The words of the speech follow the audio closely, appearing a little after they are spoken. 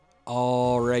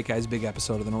All right, guys, big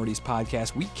episode of the Nordies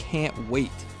podcast. We can't wait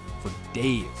for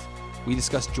Dave. We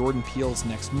discuss Jordan Peele's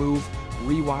next move,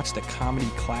 rewatch the comedy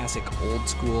classic Old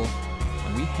School,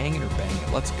 and we hang it or bang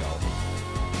it. Let's go.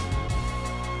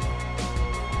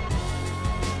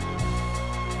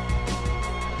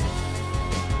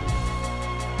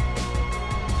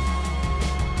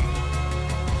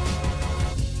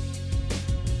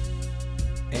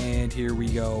 And here we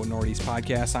go, Nordies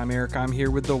podcast. I'm Eric. I'm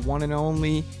here with the one and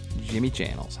only Jimmy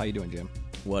Channels. How you doing, Jim?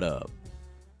 What up?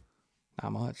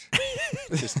 Not much.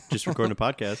 just recording a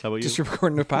podcast. How about you? Just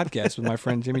recording a podcast with my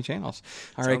friend Jimmy Channels.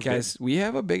 All right, guys, we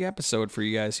have a big episode for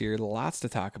you guys here. Lots to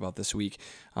talk about this week.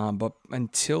 But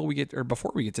before we get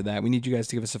to that, we need you guys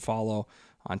to give us a follow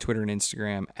on Twitter and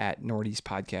Instagram at Nordies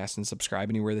Podcast and subscribe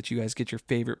anywhere that you guys get your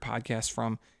favorite podcast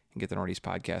from and get the Nordies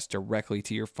Podcast directly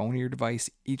to your phone or your device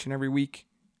each and every week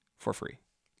for free.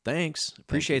 Thanks.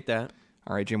 Appreciate that.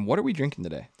 All right, Jim, what are we drinking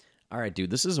today? All right, dude,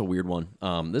 this is a weird one.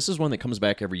 This is one that comes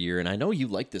back every year, and I know you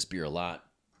like this beer a lot.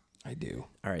 I do.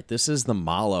 All right, this is the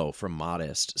Malo from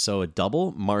Modest. So a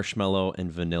double marshmallow and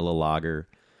vanilla lager.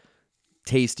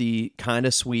 Tasty, kind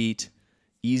of sweet,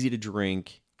 easy to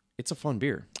drink. It's a fun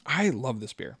beer. I love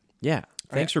this beer. Yeah,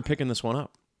 thanks for picking this one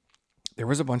up. There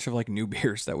was a bunch of new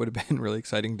beers that would have been really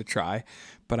exciting to try,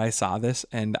 but I saw this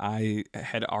and I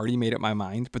had already made up my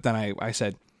mind. But then I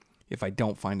said, if I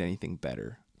don't find anything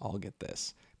better, I'll get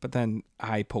this. But then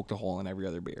I poked a hole in every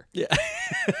other beer. Yeah.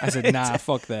 I said, nah,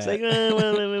 fuck that.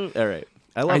 It's all right.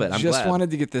 I love it. I'm just glad.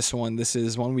 wanted to get this one. This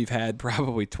is one we've had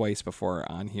probably twice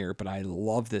before on here, but I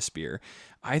love this beer.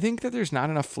 I think that there's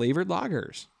not enough flavored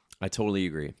lagers. I totally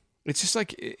agree. It's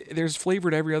just there's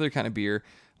flavored every other kind of beer.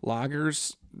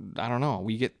 Lagers, I don't know.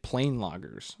 We get plain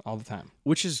lagers all the time.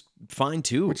 Which is fine,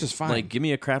 too. Which is fine. Give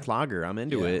me a craft lager. I'm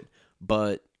into it.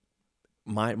 But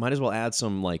might as well add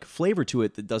some flavor to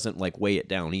it that doesn't weigh it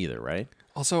down either, right?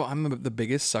 Also, I'm the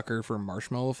biggest sucker for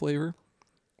marshmallow flavor,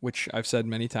 which I've said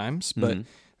many times, but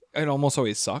it almost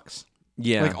always sucks.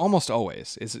 Yeah. Almost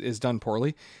always is done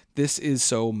poorly. This is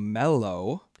so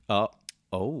mellow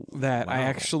that I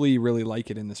actually really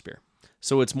like it in this beer.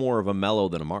 So it's more of a mellow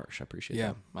than a marsh. I appreciate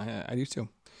that. Yeah, I do too.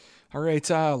 All right,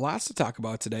 lots to talk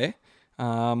about today.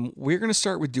 We're going to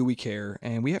start with Do We Care?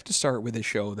 And we have to start with a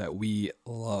show that we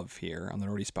love here on the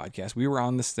Nordies podcast. We were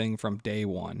on this thing from day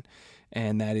one,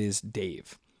 and that is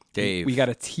Dave. We got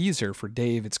a teaser for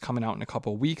Dave. It's coming out in a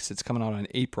couple of weeks. It's coming out on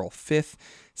April 5th,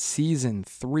 season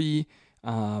 3.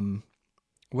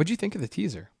 What'd you think of the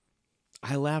teaser?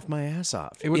 I laughed my ass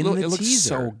off. It looks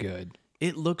so good.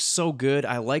 It looks so good.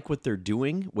 I like what they're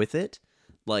doing with it.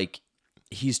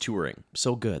 He's touring.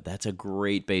 So good. That's a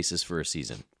great basis for a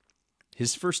season.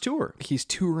 His first tour. He's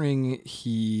touring.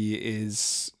 He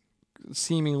is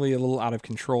seemingly a little out of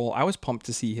control. I was pumped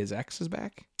to see his ex is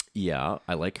back. Yeah,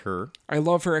 I like her. I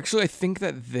love her. Actually, I think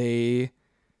that they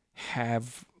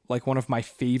have one of my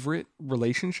favorite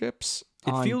relationships.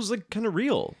 It feels kind of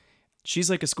real.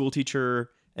 She's a school teacher,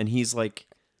 and he's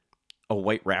a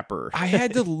white rapper. I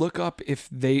had to look up if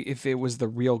it was the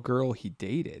real girl he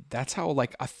dated. That's how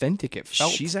authentic it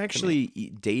felt. She's actually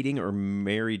dating or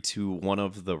married to one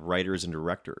of the writers and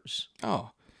directors.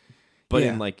 Oh. But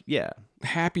yeah.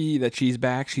 Happy that she's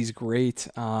back. She's great.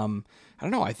 I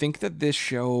don't know. I think that this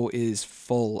show is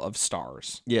full of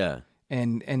stars. Yeah.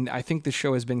 And I think the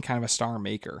show has been kind of a star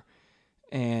maker.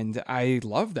 And I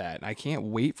love that. I can't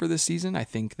wait for this season. I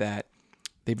think that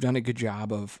they've done a good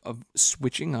job of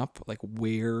switching up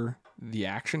where the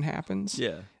action happens,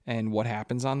 and what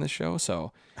happens on this show.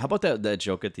 So how about that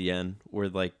joke at the end where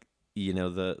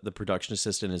the production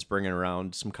assistant is bringing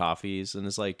around some coffees and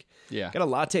is got a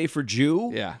latte for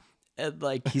Jew,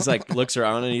 and he's looks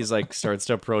around and he's starts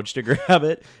to approach to grab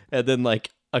it, and then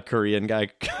a Korean guy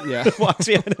walks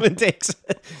behind him and takes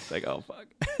it. It's oh fuck.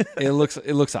 It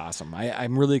looks awesome.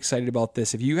 I'm really excited about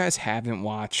this. If you guys haven't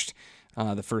watched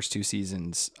the first 2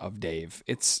 seasons of Dave,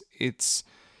 it's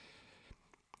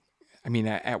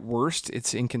at worst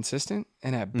it's inconsistent,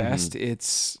 and at best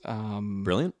it's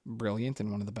brilliant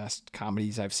and one of the best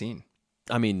comedies I've seen.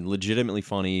 Legitimately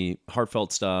funny,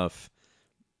 heartfelt stuff,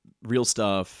 real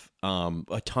stuff,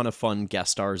 a ton of fun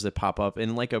guest stars that pop up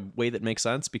in a way that makes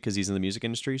sense because he's in the music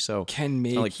industry, so can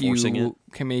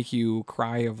make you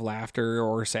cry of laughter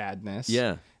or sadness.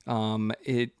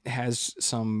 It has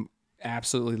some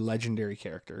absolutely legendary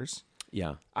characters.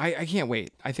 Yeah. I can't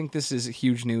wait. I think this is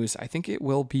huge news. I think it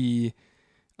will be...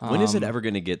 when is it ever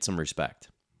going to get some respect?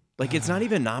 It's not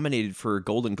even nominated for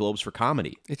Golden Globes for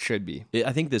comedy. It should be.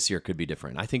 I think this year could be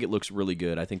different. I think it looks really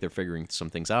good. I think they're figuring some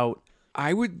things out.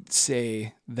 I would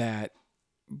say that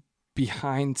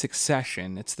behind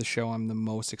Succession, it's the show I'm the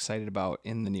most excited about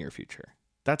in the near future.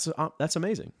 That's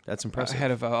amazing. That's impressive.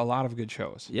 Ahead of a lot of good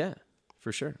shows. Yeah,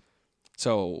 for sure.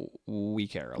 So we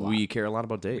care a lot. We care a lot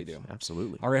about Dave. We do.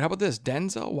 Absolutely. All right, how about this?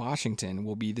 Denzel Washington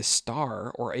will be the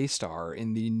star or a star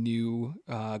in the new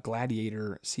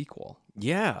Gladiator sequel.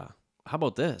 Yeah. How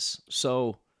about this?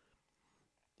 So,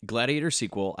 Gladiator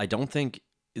sequel, I don't think...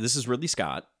 This is Ridley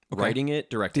Scott writing it,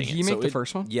 directing it. Did he make the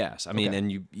first one? Yes. I mean, and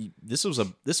you this was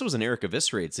an Eric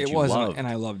Eviscerates that you loved. It loved. was, and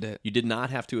I loved it. You did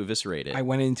not have to eviscerate it. I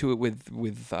went into it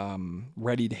with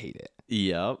ready to hate it.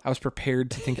 Yep. I was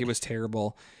prepared to think it was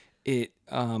terrible. It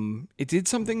did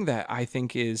something that I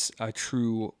think is a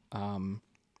true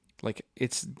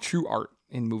it's true art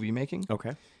in movie making.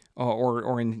 Okay.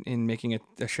 Or in making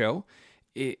a show.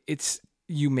 It's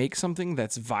you make something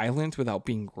that's violent without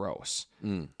being gross.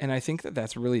 And I think that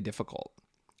that's really difficult.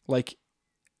 Like,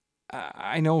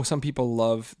 I know some people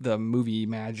love the movie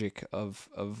magic of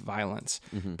violence,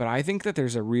 but I think that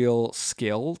there's a real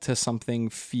skill to something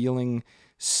feeling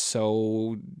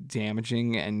so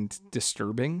damaging and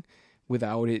disturbing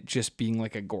without it just being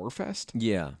like a gore fest.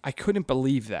 Yeah. I couldn't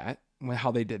believe that,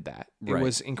 how they did that. It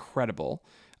was incredible.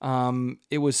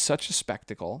 It was such a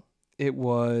spectacle. It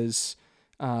was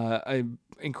a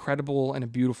incredible and a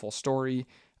beautiful story.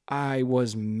 I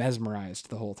was mesmerized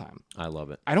the whole time. I love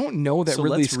it. I don't know that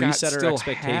Ridley Scott still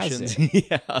has it.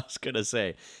 Yeah, I was gonna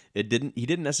say he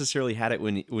didn't necessarily had it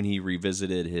when he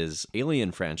revisited his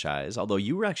Alien franchise. Although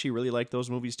you actually really liked those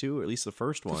movies too, or at least the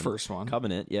first one.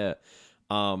 Covenant, yeah.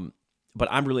 But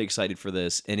I'm really excited for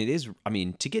this, and it is. I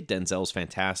mean, to get Denzel's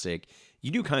fantastic.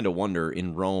 You do kind of wonder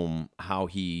in Rome how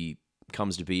he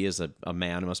comes to be as a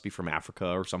man. It must be from Africa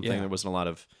or something. Yeah. There wasn't a lot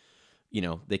of,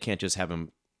 they can't just have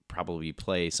him probably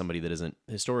play somebody that isn't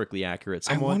historically accurate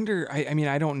somewhat. I wonder, I mean,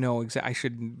 I don't know exactly. I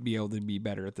should be able to be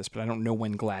better at this, but I don't know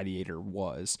when Gladiator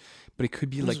was. But it could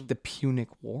be like the Punic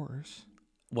Wars.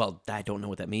 Well, I don't know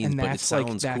what that means, and but it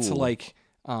sounds that's cool. like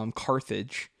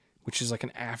Carthage, which is like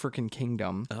an African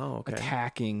kingdom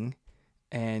attacking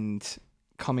and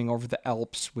coming over the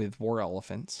Alps with war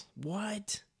elephants.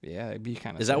 What? Yeah, it'd be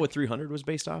kind of Is that what 300 was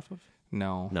based off of?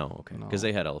 No. Okay. Because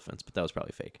they had elephants, but that was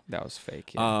probably fake. That was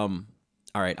fake, yeah.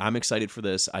 All right, I'm excited for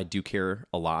this. I do care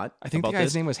a lot. I think the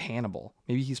guy's name was Hannibal.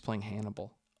 Maybe he's playing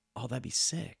Hannibal. Oh, that'd be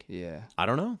sick. Yeah. I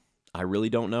don't know. I really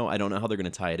don't know. I don't know how they're going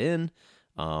to tie it in.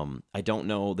 I don't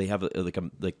know. They have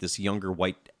like this younger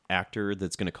white actor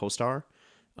that's going to co-star,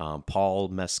 Paul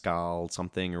Mescal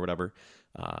something or whatever.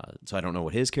 So I don't know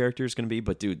what his character is going to be.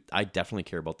 But dude, I definitely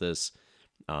care about this.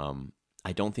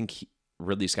 I don't think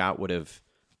Ridley Scott would have.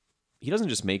 He doesn't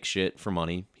just make shit for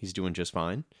money. He's doing just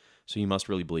fine. So he must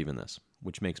really believe in this,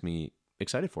 which makes me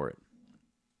excited for it.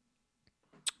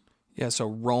 Yeah, so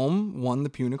Rome won the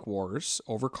Punic Wars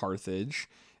over Carthage,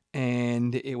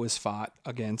 and it was fought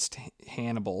against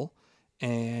Hannibal.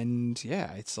 And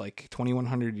yeah, it's like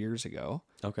 2,100 years ago.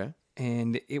 Okay.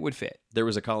 And it would fit. There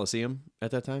was a Colosseum at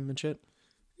that time and shit?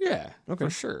 Yeah, for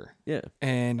sure. Yeah.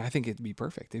 And I think it'd be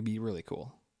perfect. It'd be really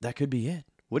cool. That could be it.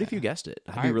 What if you guessed it?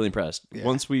 I'd be really impressed. Yeah.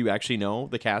 Once we actually know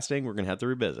the casting, we're going to have to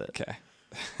revisit. Okay.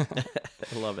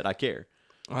 I love it. I care.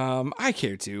 I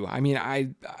care too. I mean,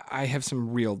 I have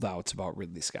some real doubts about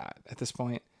Ridley Scott at this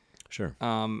point. Sure.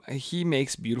 He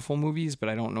makes beautiful movies, but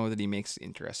I don't know that he makes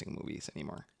interesting movies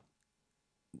anymore.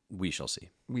 We shall see.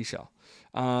 We shall.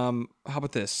 How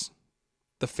about this?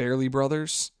 The Farrelly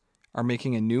brothers are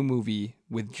making a new movie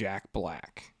with Jack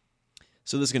Black.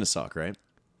 So this is gonna suck, right?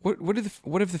 What have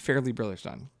the Farrelly brothers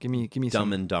done? Give me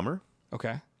Dumb and Dumber.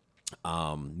 Okay.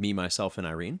 Me, Myself, and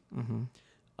Irene.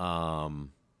 Mm-hmm.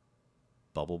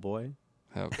 Bubble Boy.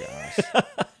 Oh gosh.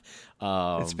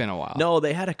 It's been a while. No,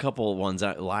 they had a couple ones.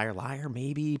 Liar, Liar,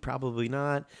 maybe, probably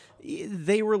not.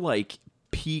 They were like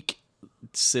peak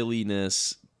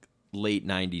silliness, late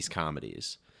 90s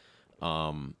comedies.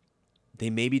 They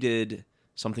maybe did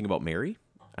Something About Mary.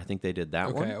 I think they did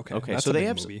that one. Okay. That's so they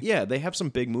have they have some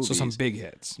big movies. So some big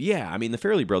hits. Yeah, I mean the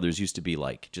Farrelly brothers used to be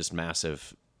like just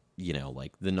massive,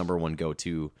 like the number one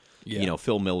go-to,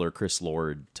 Phil Miller, Chris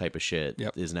Lord type of shit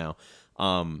is now.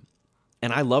 And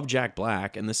I love Jack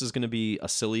Black, and this is going to be a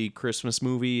silly Christmas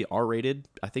movie, R-rated.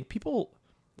 I think people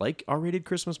like R-rated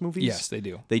Christmas movies. Yes, they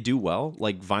do. They do well.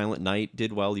 Like Violent Night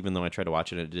did well, even though I tried to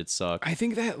watch it and it did suck. I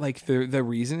think that like the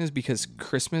reason is because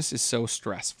Christmas is so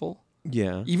stressful.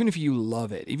 Yeah. Even if you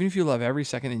love it, even if you love every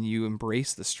second and you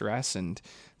embrace the stress and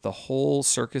the whole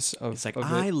circus of it's like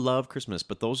I love Christmas,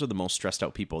 but those are the most stressed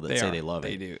out people that say they love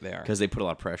it. They are. Because they put a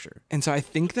lot of pressure. And so I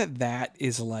think that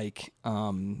is like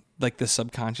the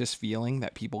subconscious feeling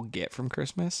that people get from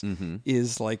Christmas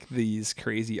is like these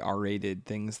crazy R-rated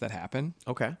things that happen.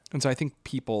 Okay. And so I think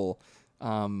people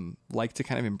like to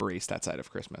kind of embrace that side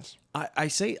of Christmas. I'll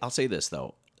say this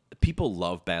though. people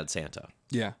love Bad Santa.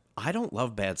 Yeah. I don't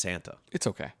love Bad Santa. It's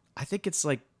okay. I think it's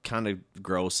like kind of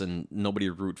gross and nobody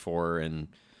to root for, and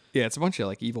yeah, it's a bunch of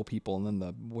like evil people and then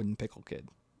the wooden pickle kid.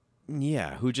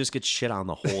 Yeah, who just gets shit on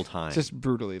the whole time. Just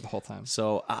brutally the whole time.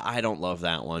 So I don't love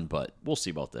that one, but we'll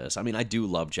see about this. I mean, I do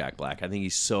love Jack Black. I think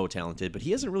he's so talented, but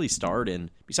he hasn't really starred in,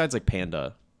 besides like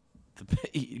Panda,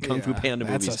 the Kung Fu Panda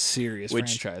movies. That's a serious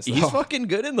franchise, though. He's fucking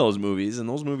good in those movies, and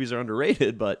those movies are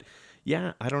underrated, but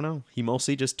yeah, I don't know. He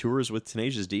mostly just tours with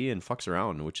Tenacious D and fucks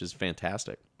around, which is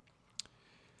fantastic.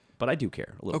 But I do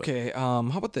care a little bit. Okay, how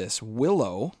about this?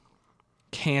 Willow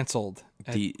canceled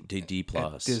at D+. At Disney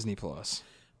Plus.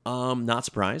 Not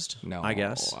surprised. No, I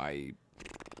guess I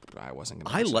wasn't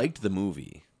gonna. I liked the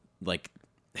movie. Like,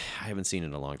 I haven't seen it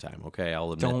in a long time. Okay,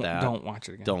 I'll admit that. Don't watch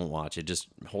it again. Don't watch it. Just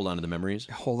hold on to the memories.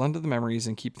 Hold on to the memories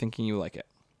and keep thinking you like it.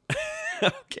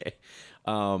 Okay.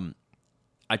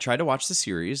 I tried to watch the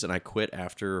series and I quit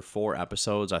after 4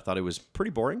 episodes. I thought it was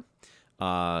pretty boring.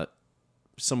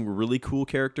 Some really cool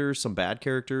characters, some bad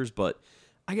characters, but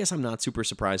I guess I'm not super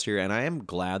surprised here. And I am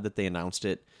glad that they announced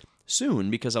it soon,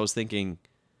 because I was thinking,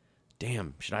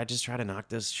 damn, should I just try to knock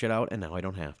this shit out? And now I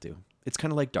don't have to. It's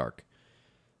kind of like Dark.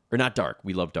 Or not Dark.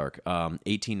 We love Dark.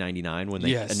 1899, when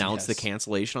they announced the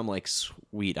cancellation, I'm like,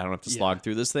 sweet, I don't have to slog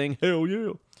through this thing. Hell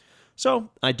yeah. So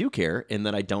I do care in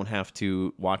that I don't have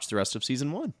to watch the rest of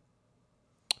season 1.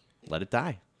 Let it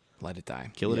die. Let it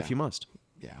die. Kill it if you must.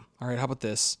 Yeah. All right, how about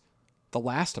this? The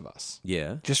Last of Us.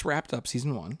 Yeah. Just wrapped up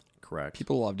season 1. Correct.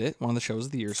 People loved it. One of the shows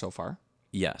of the year so far.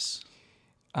 Yes.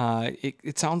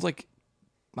 It sounds like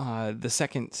the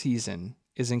second season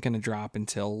isn't going to drop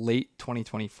until late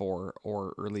 2024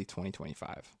 or early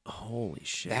 2025. Holy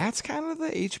shit. That's kind of the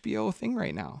HBO thing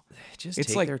right now.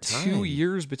 It's like their time. 2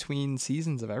 years between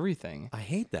seasons of everything. I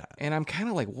hate that. And I'm kind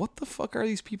of like, what the fuck are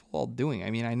these people all doing?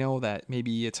 I mean, I know that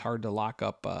maybe it's hard to lock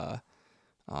up,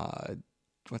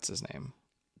 what's his name?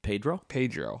 Pedro?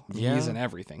 Yeah. He's in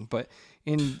everything. But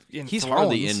in he's Thrones,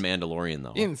 hardly in Mandalorian,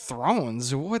 though. In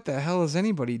Thrones, what the hell is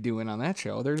anybody doing on that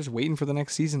show? They're just waiting for the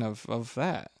next season of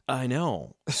that. I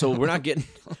know. So we're not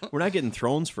getting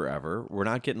Thrones forever. We're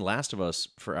not getting Last of Us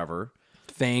forever.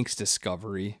 Thanks,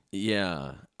 Discovery.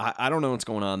 Yeah. I don't know what's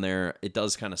going on there. It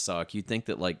does kind of suck. You'd think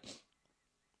that, like,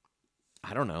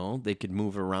 I don't know, they could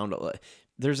move around.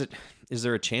 Is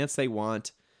there a chance they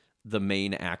want the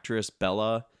main actress,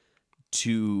 Bella,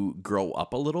 to grow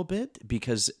up a little bit?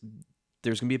 Because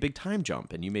there's going to be a big time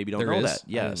jump, and you maybe don't know that.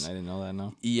 Yes. I didn't know that,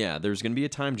 no. Yeah, there's going to be a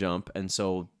time jump, and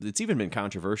so it's even been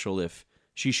controversial if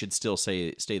she should still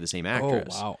stay the same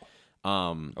actress. Oh,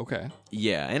 wow. Okay.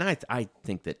 Yeah, and I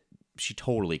think that she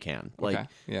totally can. Like, okay.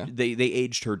 Yeah. They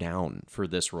aged her down for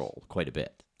this role quite a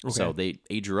bit. Okay. So they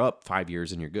age her up 5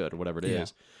 years and you're good, or whatever it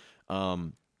is. But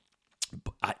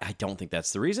I don't think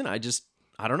that's the reason. I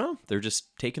don't know. They're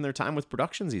just taking their time with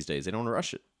productions these days. They don't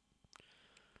rush it.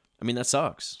 I mean, that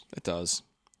sucks. It does.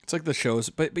 It's like the shows,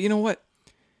 but you know what?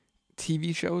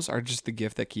 TV shows are just the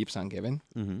gift that keeps on giving,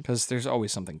 because there's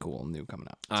always something cool and new coming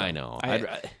up. So I know.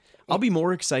 I'll be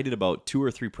more excited about 2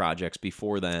 or 3 projects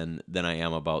before then than I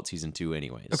am about season 2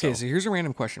 anyways. Okay, so here's a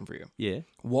random question for you. Yeah.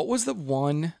 What was the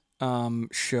one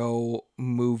show,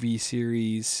 movie,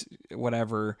 series,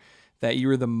 whatever, that you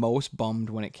were the most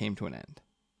bummed when it came to an end?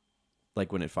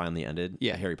 Like when it finally ended?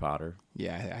 Yeah. Harry Potter.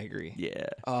 Yeah, I agree. Yeah.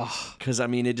 Because, I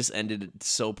mean, it just ended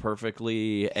so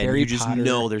perfectly, and Harry you just Potter,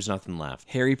 know there's nothing left.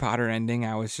 Harry Potter ending,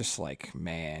 I was just like,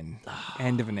 man,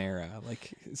 end of an era.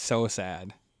 Like, so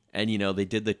sad. And, you know, they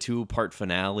did the 2-part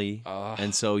finale,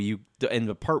 and so and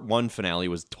the part 1 finale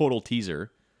was total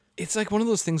teaser. It's like one of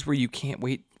those things where you can't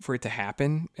wait for it to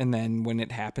happen, and then when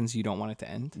it happens, you don't want it to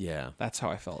end. Yeah. That's how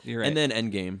I felt. You're right. And then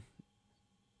Endgame.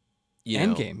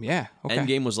 Endgame, yeah. Okay.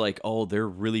 Endgame was like, oh, they're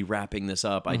really wrapping this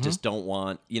up. I just don't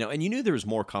want, and you knew there was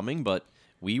more coming, but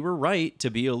we were right to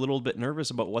be a little bit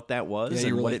nervous about what that was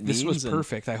and what it means. This was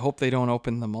perfect. I hope they don't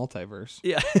open the multiverse.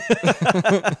 Yeah.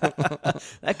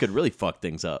 That could really fuck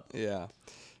things up. Yeah,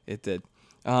 it did.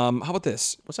 How about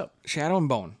this? What's up? Shadow and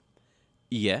Bone.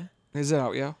 Yeah. Is it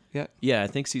out yet? Yeah, I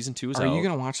think season 2 is out. Are you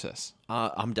going to watch this?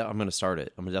 I'm going to start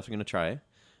it. I'm definitely going to try it.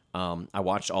 I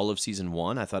watched all of season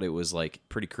 1. I thought it was like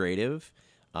pretty creative,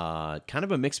 kind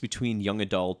of a mix between young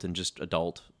adult and just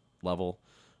adult level.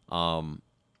 Some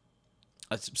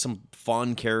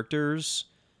fun characters,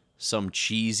 some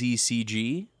cheesy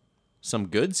CG, some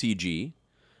good CG.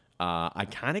 I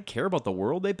kind of care about the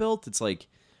world they built. It's like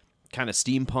kind of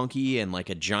steampunky, and like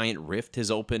a giant rift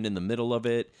has opened in the middle of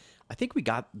it. I think we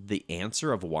got the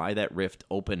answer of why that rift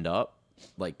opened up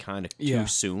like kind of too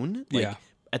soon. Like,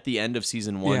 at the end of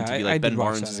season 1 to be like Ben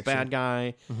Barnes is a bad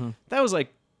guy. That was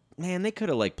like man, they could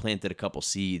have like planted a couple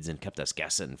seeds and kept us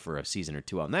guessing for a season or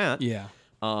two on that. Yeah.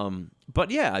 But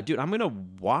yeah, dude, I'm gonna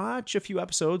watch a few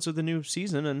episodes of the new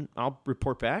season and I'll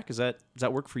report back. Does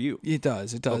that work for you? It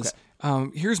does. It does.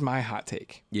 Okay. Here's my hot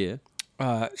take. Yeah.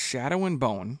 Shadow and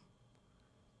Bone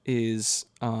is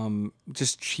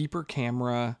just cheaper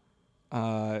camera.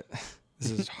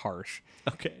 This is harsh.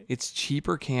 Okay. It's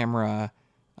cheaper camera.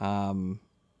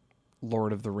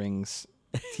 Lord of the Rings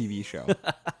TV show.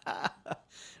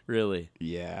 Really?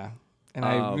 Yeah. And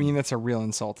I mean, that's a real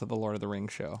insult to the Lord of the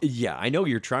Rings show. Yeah, I know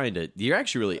you're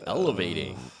actually really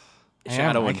elevating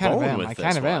Shadow and Bone with this one. I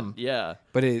kind of am. Yeah.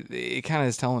 But it kind of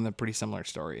is telling a pretty similar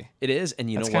story. It is, and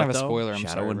that's know kind what, of a spoiler.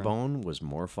 Shadow and Bone was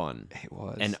more fun. It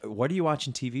was. And what are you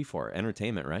watching TV for?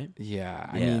 Entertainment, right? Yeah.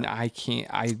 I mean, I can't...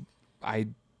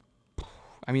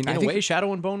 I mean, in a way,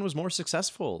 Shadow and Bone was more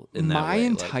successful in that way. My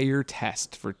entire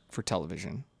test for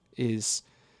television is,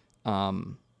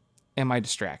 am I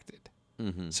distracted?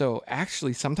 Mm-hmm. So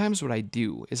actually, sometimes what I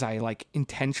do is I like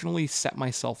intentionally set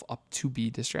myself up to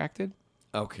be distracted.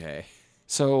 Okay.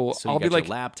 So I'll be like,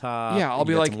 your laptop. Yeah, I'll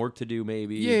be like, some work to do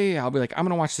maybe. Yeah. I'll be like, I'm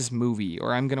gonna watch this movie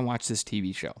or I'm gonna watch this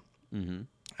TV show, and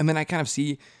then I kind of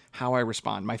see how I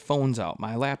respond. My phone's out,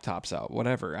 my laptop's out,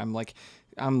 whatever.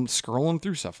 I'm scrolling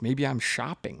through stuff. Maybe I'm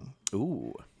shopping.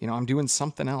 Ooh. I'm doing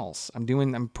something else. I'm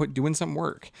doing some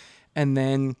work. And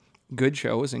then good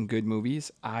shows and good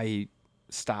movies, I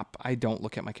stop. I don't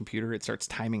look at my computer. It starts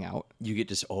timing out. You get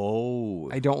just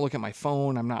I don't look at my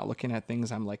phone. I'm not looking at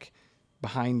things. I'm like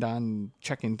behind on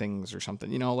checking things or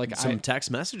something. Like some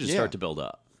text messages start to build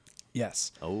up.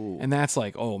 Yes. Oh. And that's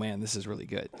like, oh man, this is really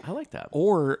good. I like that.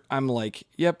 Or I'm like,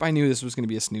 yep, I knew this was going to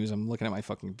be a snooze. I'm looking at my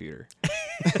fucking computer.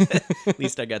 At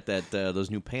least I got those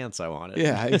new pants I wanted.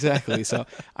 Yeah, exactly. So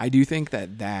I do think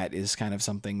that is kind of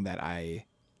something that I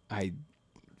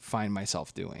find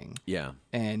myself doing. Yeah.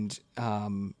 And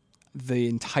the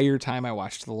entire time I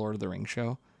watched the Lord of the Rings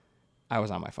show, I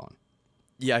was on my phone.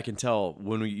 Yeah, I can tell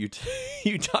when you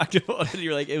talked about it.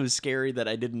 You're like, it was scary that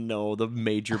I didn't know the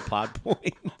major plot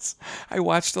points. I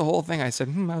watched the whole thing. I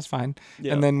said, that was fine.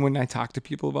 Yeah. And then when I talked to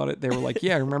people about it, they were like,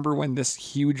 yeah, remember when this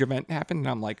huge event happened? And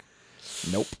I'm like,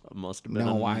 nope. Must have been.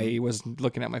 No, I was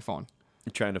looking at my phone.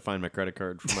 Trying to find my credit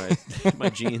card for my my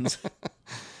jeans.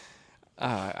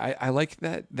 I like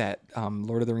that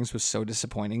Lord of the Rings was so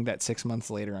disappointing that 6 months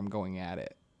later I'm going at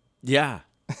it. Yeah.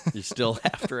 You're still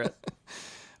after it.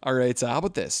 All right, so how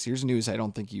about this? Here's news I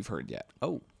don't think you've heard yet.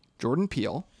 Oh. Jordan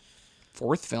Peele,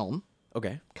 4th film.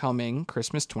 Okay. Coming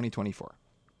Christmas 2024.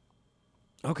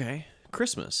 Okay.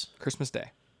 Christmas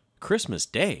Day. Christmas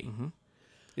Day? Mm-hmm.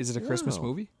 Is it a Christmas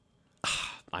movie?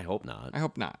 I hope not. I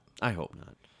hope not.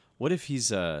 What if he's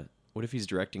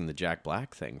directing the Jack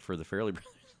Black thing for the Farrelly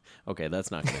Brothers? Okay, that's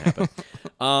not going to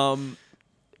happen.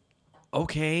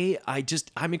 Okay,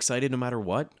 I'm excited no matter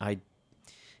what.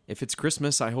 If it's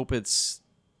Christmas, I hope it's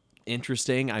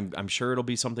interesting. I'm sure it'll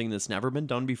be something that's never been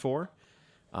done before.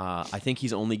 I think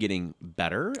he's only getting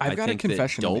better. I've got a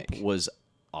confession that Dope to make. was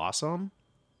awesome.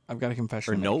 I've got a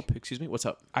confession. Or Nope, excuse me. What's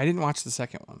up? I didn't watch the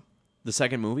second one. The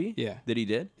second movie? Yeah. That he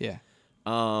did? Yeah.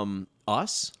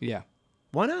 Us? Yeah.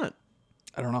 Why not?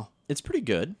 I don't know. It's pretty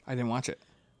good. I didn't watch it.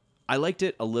 I liked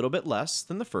it a little bit less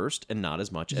than the first and not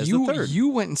as much as the third. You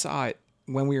went and saw it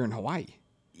when we were in Hawaii.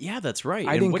 Yeah, that's right.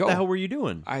 I didn't go. What the hell were you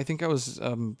doing? I think I was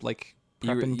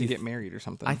prepping to get married or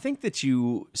something. I think that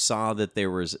you saw that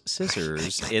there was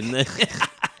scissors in the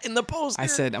in the poster. I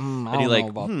said, I don't know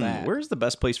about that. Where's the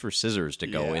best place for scissors to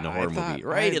go in a horror movie?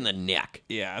 Right in the neck.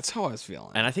 Yeah, that's how I was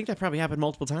feeling. And I think that probably happened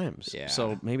multiple times. Yeah.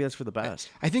 So maybe that's for the best.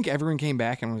 I think everyone came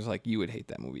back and was like, you would hate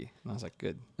that movie. And I was like,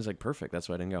 good. It was like, perfect. That's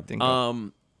why I didn't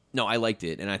go. No, I liked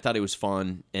it, and I thought it was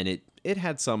fun, and it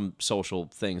had some social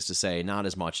things to say, not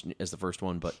as much as the first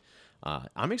one, but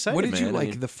I'm excited. What did you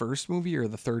like, the first movie or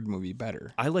the third movie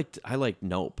better? I liked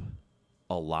Nope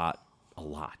a lot,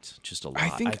 just a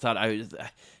lot. I thought I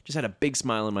just had a big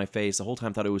smile on my face the whole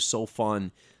time. Thought it was so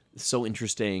fun, so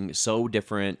interesting, so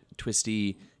different,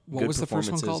 twisty. What was the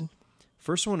first one called?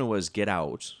 First one was Get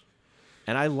Out,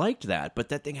 and I liked that, but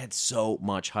that thing had so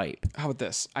much hype. How about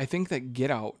this? I think that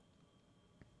Get Out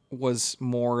was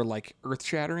more like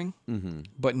earth-shattering,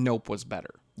 but Nope was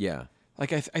better. Yeah.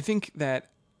 Like, I think that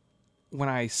when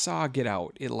I saw Get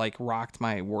Out, it, like, rocked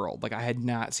my world. Like, I had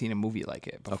not seen a movie like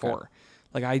it before. Okay.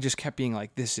 Like, I just kept being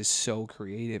like, this is so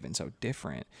creative and so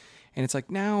different. And it's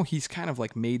like, now he's kind of,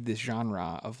 like, made this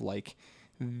genre of, like,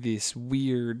 this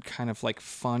weird kind of, like,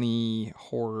 funny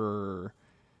horror.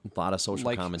 A lot of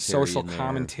social commentary. Social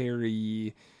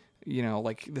commentary. You know,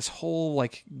 like this whole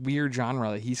like weird genre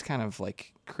that he's kind of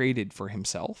like created for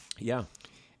himself. Yeah.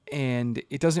 And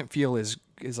it doesn't feel as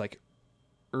like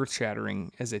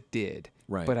earth-shattering as it did.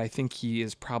 Right. But I think he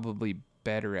is probably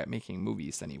better at making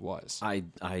movies than he was. I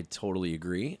totally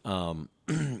agree.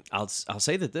 I'll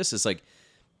say that this is like,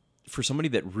 for somebody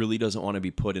that really doesn't want to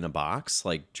be put in a box,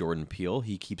 like Jordan Peele,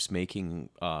 he keeps making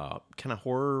kind of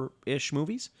horror-ish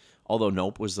movies. Although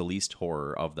Nope was the least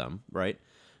horror of them, right?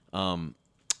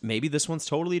 Maybe this one's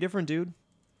totally different, dude.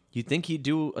 You'd think he'd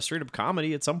do a straight-up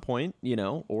comedy at some point,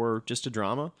 or just a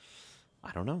drama.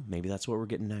 I don't know. Maybe that's what we're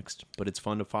getting next. But it's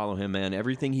fun to follow him, man.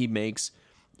 Everything he makes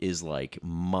is like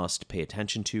must pay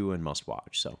attention to and must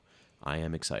watch. So I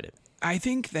am excited. I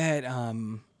think that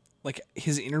like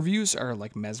his interviews are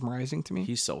like mesmerizing to me.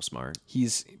 He's so smart.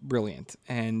 He's brilliant.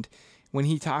 And when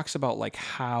he talks about like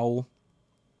how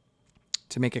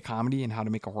to make a comedy and how to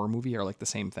make a horror movie are like the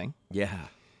same thing. Yeah.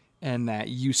 And that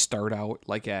you start out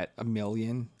like at 1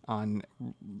 million on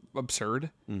absurd,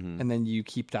 and then you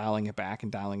keep dialing it back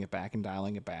and dialing it back and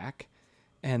dialing it back.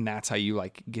 And that's how you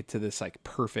like get to this like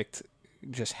perfect,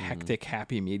 just hectic,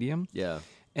 happy medium. Yeah.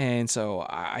 And so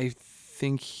I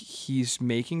think he's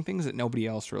making things that nobody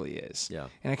else really is. Yeah.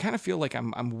 And I kind of feel like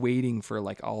I'm waiting for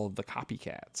like all of the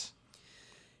copycats.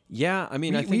 Yeah, I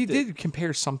mean, I think we did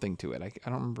compare something to it. I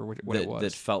don't remember what it was.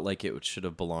 That felt like it should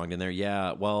have belonged in there.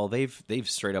 Yeah, well, they've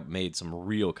straight up made some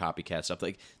real copycat stuff.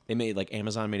 Like they made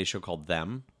Amazon made a show called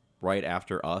Them right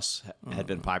after Us had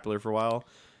been popular for a while,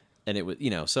 and it was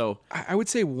so I would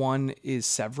say one is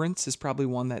Severance is probably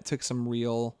one that took some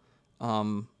real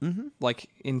like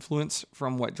influence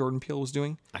from what Jordan Peele was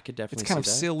doing. I could definitely. It's kind of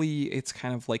see that. silly. It's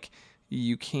kind of like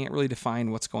you can't really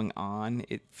define what's going on.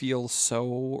 It feels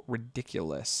so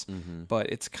ridiculous,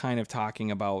 but it's kind of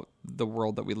talking about the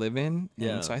world that we live in.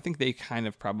 Yeah. And so I think they kind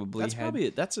of probably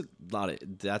that's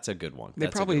a good one. They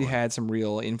probably had some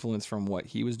real influence from what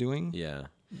he was doing. Yeah.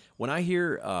 When I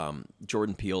hear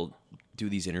Jordan Peele do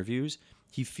these interviews,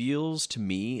 he feels to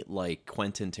me like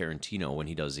Quentin Tarantino when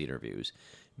he does the interviews,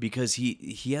 because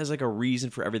he has like a reason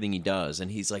for everything he does,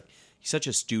 and he's such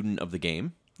a student of the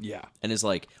game. Yeah. And is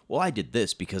like, well, I did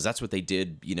this because that's what they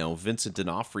did. Vincent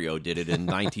D'Onofrio did it in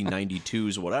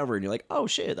 1992's whatever. And you're like, oh,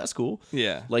 shit, that's cool.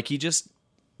 Yeah. Like, he just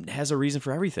has a reason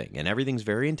for everything. And everything's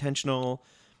very intentional.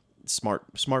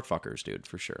 Smart fuckers, dude,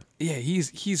 for sure. Yeah,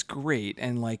 he's great.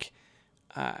 And like,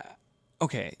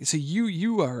 okay, so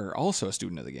you are also a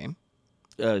student of the game.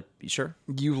 Sure.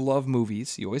 You love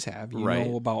movies. You always have. You right.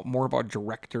 know more about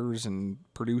directors and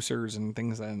producers and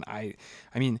things than I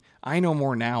mean, I know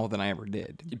more now than I ever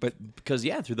did. But because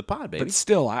through the pod, baby. But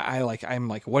still, I'm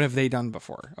like, what have they done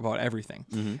before about everything?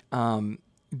 Mm-hmm.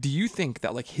 Do you think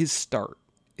that like his start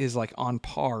is like on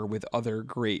par with other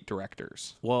great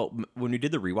directors? Well, when we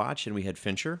did the rewatch and we had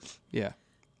Fincher, yeah,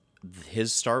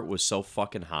 his start was so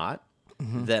fucking hot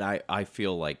that I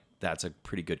feel like that's a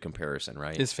pretty good comparison,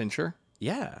 right? Is Fincher?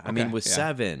 Yeah, I mean, with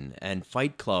Seven and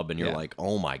Fight Club, and you're like,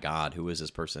 oh my God, who is this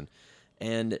person?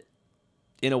 And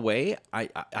in a way,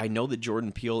 I know that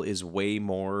Jordan Peele is way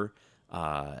more,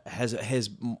 has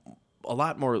a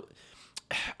lot more,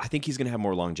 I think he's going to have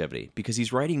more longevity because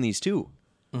he's writing these too.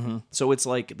 Mm-hmm. So it's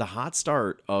like the hot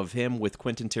start of him with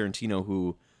Quentin Tarantino,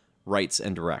 who writes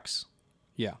and directs.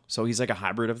 Yeah. So he's like a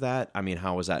hybrid of that. I mean,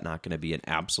 how is that not going to be an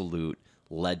absolute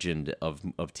legend of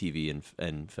TV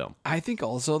and film? I think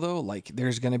also though, like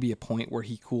there's going to be a point where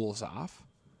he cools off,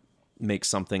 makes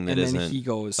something that and then isn't he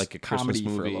goes like a comedy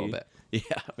Christmas movie for a little bit.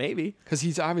 Yeah, maybe because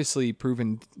he's obviously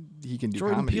proven he can do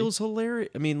Jordan comedy. Peele's hilarious.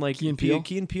 I mean, like Key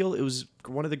and Peele, it was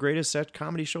one of the greatest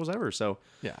comedy shows ever. So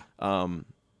yeah,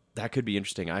 that could be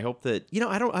interesting. I hope that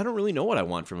I don't really know what I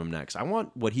want from him next. I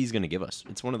want what he's going to give us.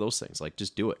 It's one of those things. Like,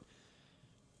 just do it.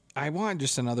 I want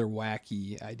just another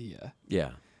wacky idea.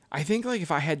 Yeah. I think like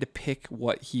if I had to pick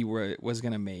what he was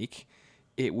going to make,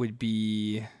 it would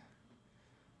be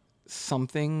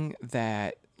something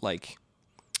that like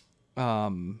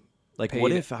how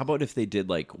about if they did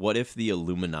what if the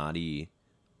Illuminati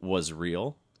was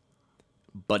real,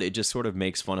 but it just sort of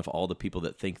makes fun of all the people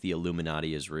that think the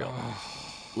Illuminati is real.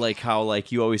 Like how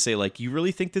you always say you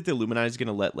really think that the Illuminati is going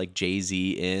to let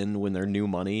Jay-Z in when they're new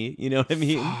money? You know what I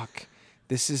mean? Fuck.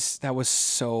 That was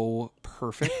so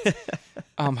perfect.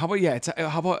 How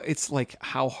about it's like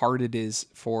how hard it is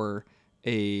for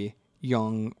a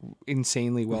young,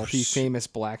 insanely wealthy, famous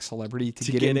black celebrity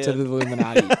to get into the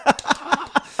Illuminati.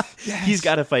 Yes. He's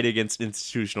got to fight against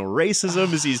institutional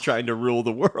racism as he's trying to rule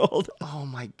the world. Oh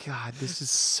my God, this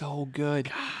is so good.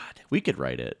 God, we could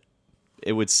write it.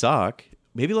 It would suck.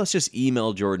 Maybe let's just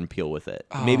email Jordan Peele with it.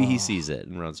 Maybe he sees it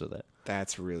and runs with it.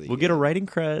 That's really We'll get a writing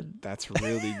cred. That's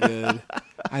really good.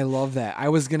 I love that. I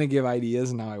was going to give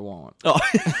ideas, now I won't. Oh.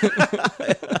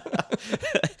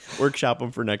 Workshop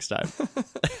them for next time.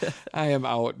 I am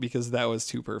out because that was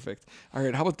too perfect. All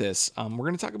right, how about this? We're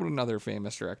going to talk about another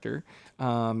famous director.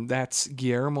 That's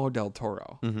Guillermo del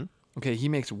Toro. Mm-hmm. Okay, he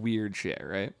makes weird shit,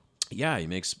 right? Yeah, he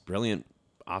makes brilliant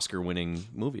Oscar-winning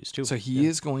movies, too. So he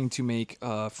is going to make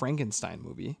a Frankenstein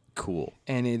movie. Cool.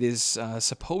 And it is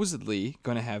supposedly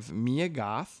going to have Mia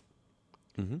Goth,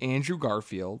 Andrew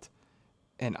Garfield,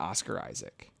 and Oscar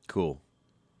Isaac. Cool.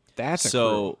 That's a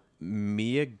crew.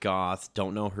 Mia Goth,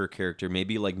 don't know her character.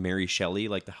 Maybe like Mary Shelley,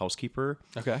 like the housekeeper.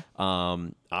 Okay.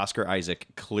 Oscar Isaac,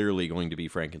 clearly going to be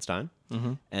Frankenstein.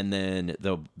 Mm-hmm. And then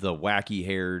the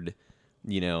wacky-haired,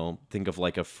 think of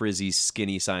like a frizzy,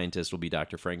 skinny scientist will be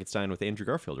Dr. Frankenstein with Andrew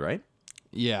Garfield, right?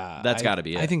 Yeah. That's got to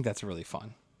be it. I think that's really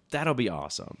fun. That'll be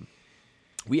awesome.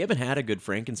 We haven't had a good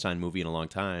Frankenstein movie in a long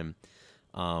time.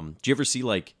 Do you ever see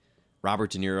like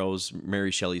Robert De Niro's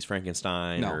Mary Shelley's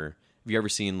Frankenstein? No. Or have you ever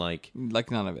seen like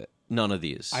none of it? None of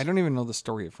these. I don't even know the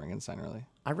story of Frankenstein, really.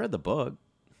 I read the book.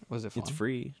 Was it fun? It's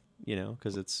free,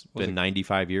 because it's been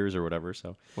 95 years or whatever.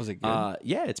 So was it good?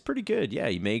 Yeah, it's pretty good. Yeah,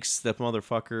 he makes the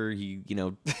motherfucker. He,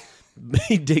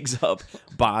 he digs up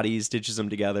bodies, stitches them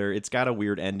together. It's got a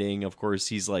weird ending. Of course,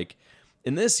 he's like,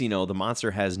 in this, the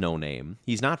monster has no name.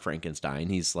 He's not Frankenstein.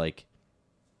 He's like,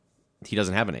 he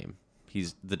doesn't have a name.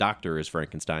 The doctor is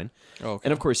Frankenstein. Oh, okay.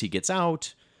 And of course, he gets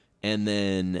out. And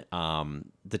then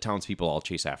the townspeople all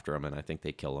chase after him, and I think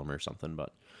they kill him or something.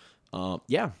 But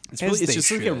yeah, it's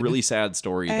just like a really sad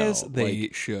story. As though. They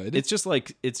should. It's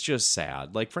just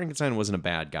sad. Like Frankenstein wasn't a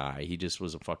bad guy. He just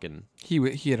was a fucking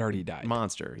he had already died.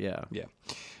 Monster. Yeah. Yeah.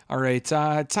 All right.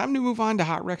 Time to move on to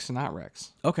hot wrecks and not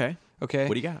wrecks. Okay. What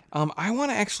do you got? I want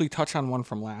to actually touch on one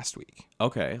from last week.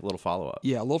 Okay, a little follow up.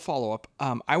 Yeah, a little follow up.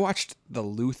 I watched the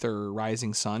Luther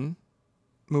Rising Sun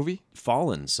movie.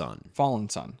 Fallen Sun.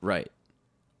 Right.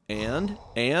 And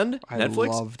I Netflix?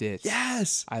 loved it.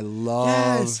 Yes. I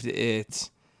loved it.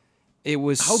 It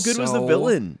was How good was the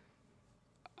villain?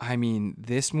 I mean,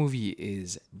 this movie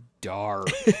is dark.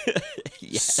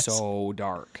 Yes. So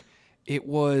dark. It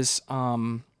was a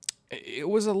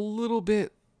little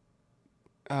bit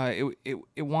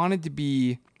it wanted to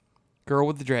be Girl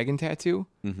with the Dragon Tattoo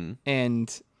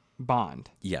and Bond.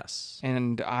 Yes.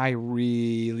 And I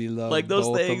really love like those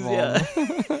both things, of them.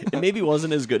 yeah. It maybe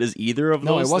wasn't as good as either of those.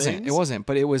 No, it wasn't. Things. It wasn't.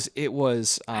 But it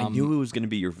was. I knew it was going to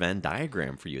be your Venn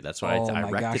diagram for you. That's why I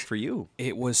wrecked it for you.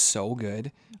 It was so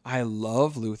good. I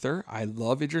love Luther. I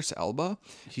love Idris Elba.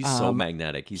 He's so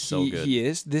magnetic. He's so good. He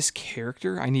is. This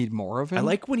character, I need more of him. I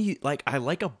like when I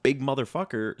like a big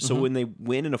motherfucker. So when they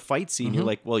win in a fight scene, you're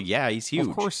like, well, yeah, he's huge.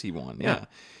 Of course he won. Yeah.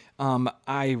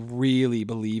 I really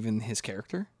believe in his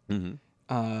character.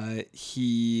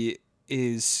 He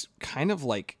is kind of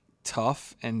like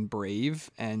tough and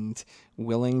brave and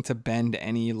willing to bend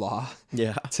any law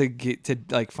to get to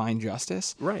like find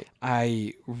justice. Right.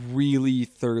 I really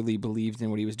thoroughly believed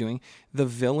in what he was doing. The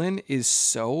villain is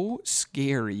so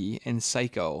scary and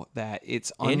psycho that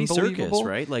it's unbelievable. Andy Serkis,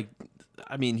 right? Like,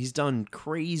 I mean, he's done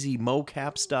crazy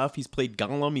mocap stuff. He's played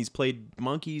Gollum. He's played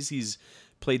monkeys. He's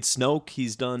played Snoke.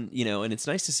 He's done, and it's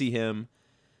nice to see him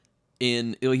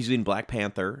he's in Black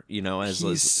Panther, as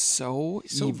he's so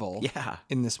evil. Yeah.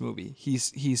 In this movie,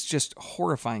 he's just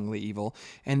horrifyingly evil.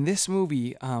 And this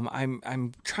movie,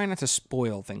 I'm trying not to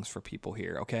spoil things for people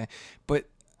here, okay? But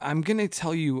I'm gonna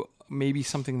tell you maybe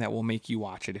something that will make you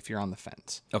watch it if you're on the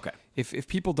fence. Okay. If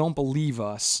people don't believe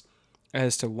us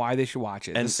as to why they should watch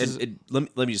it,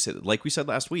 let me just say that, like we said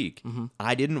last week,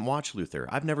 I didn't watch Luther.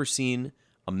 I've never seen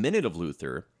a minute of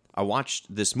Luther. I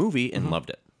watched this movie and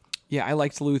loved it. Yeah, I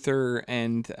liked Luther,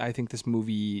 and I think this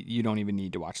movie, you don't even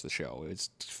need to watch the show. It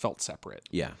felt separate.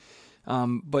 Yeah.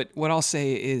 But what I'll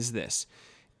say is this.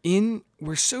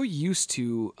 We're so used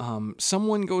to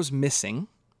someone goes missing,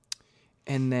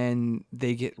 and then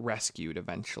they get rescued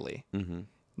eventually.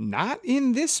 Not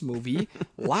in this movie.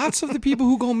 Lots of the people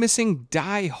who go missing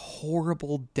die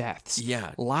horrible deaths.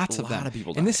 Yeah. Lots of them. A lot of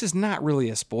people die. And this is not really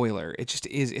a spoiler. It just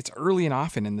is. It's early and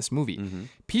often in this movie.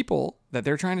 People that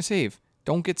they're trying to save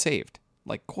don't get saved,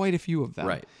 like quite a few of them.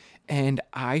 Right. And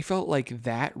I felt like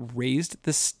that raised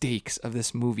the stakes of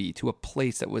this movie to a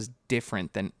place that was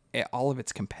different than all of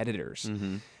its competitors.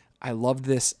 I loved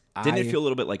this. Didn't it feel a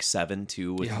little bit like Seven,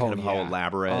 too, with kind of how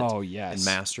elaborate and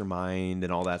mastermind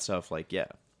and all that stuff? Like, yeah.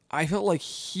 I felt like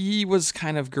he was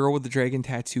kind of Girl with the Dragon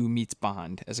Tattoo meets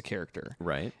Bond as a character.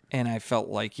 Right. And I felt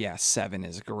like, Seven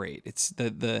is great. It's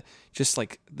the just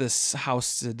like this how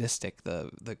sadistic the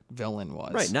villain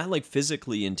was. Right. Not like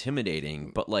physically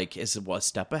intimidating, but like is a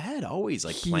step ahead always.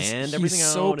 Like planned everything out.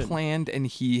 He's so planned, and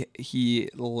he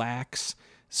lacks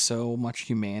so much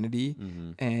humanity,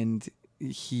 and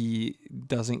he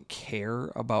doesn't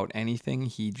care about anything.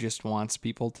 He just wants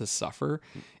people to suffer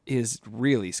is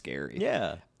really scary.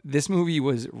 Yeah. This movie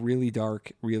was really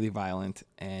dark, really violent,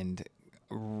 and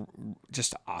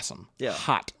just awesome. Yeah.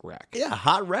 Hot wreck. Yeah,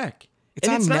 hot wreck. It's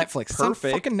on Netflix. It's on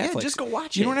fucking Netflix. Yeah, just go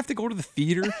watch it. You don't have to go to the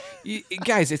theater.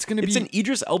 Guys, it's going to be... It's an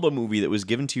Idris Elba movie that was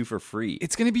given to you for free.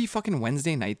 It's going to be fucking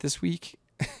Wednesday night this week.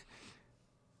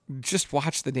 Just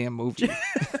watch the damn movie.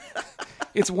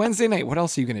 It's Wednesday night. What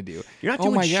else are you going to do? You're not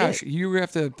doing shit. Oh my gosh. You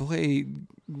have to play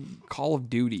Call of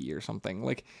Duty or something.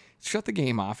 Like, shut the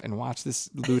game off and watch this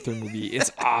Luther movie.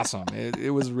 It's awesome.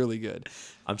 It was really good.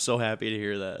 I'm so happy to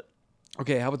hear that.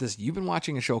 Okay, how about this? You've been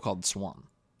watching a show called Swarm.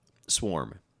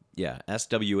 Swarm. Yeah,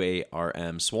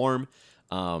 SWARM. Swarm.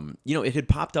 It had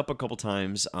popped up a couple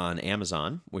times on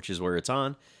Amazon, which is where it's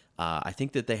on. I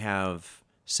think that they have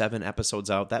 7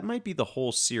 episodes out. That might be the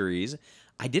whole series.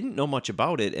 I didn't know much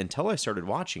about it until I started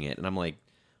watching it, and I'm like,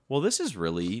 well, this is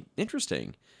really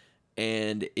interesting.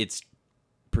 And it's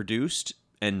produced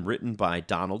and written by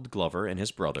Donald Glover and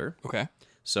his brother. Okay.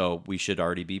 So we should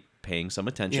already be paying some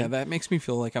attention. Yeah, that makes me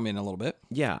feel like I'm in a little bit.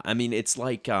 Yeah, I mean, it's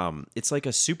like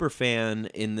a super fan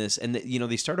in this, and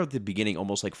they start out at the beginning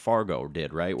almost like Fargo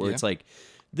did, right? Where it's like,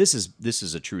 this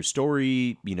is a true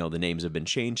story. The names have been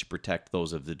changed to protect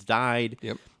those that died.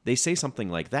 Yep. They say something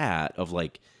like that of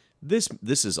like, this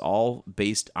is all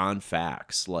based on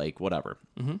facts, like whatever.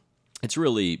 Mm-hmm. It's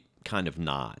really kind of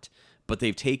not, but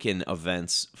they've taken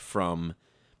events from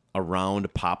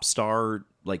around pop star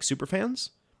like super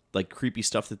fans, like creepy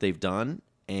stuff that they've done,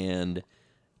 and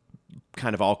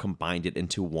kind of all combined it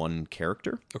into one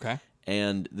character. Okay.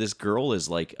 And this girl is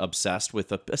like obsessed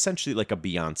with essentially like a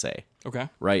Beyonce. Okay.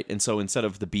 Right. And so instead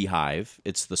of the beehive,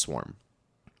 it's the swarm.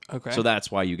 Okay. So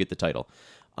that's why you get the title.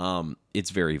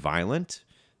 It's very violent.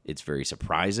 It's very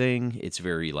surprising. It's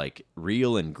very like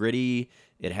real and gritty.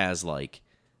 It has like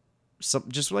some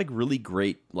just like really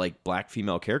great like black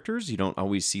female characters. You don't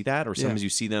always see that, or sometimes you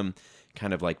see them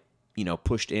kind of like,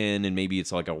 pushed in, and maybe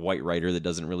it's like a white writer that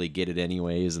doesn't really get it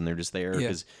anyways, and they're just there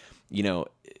because,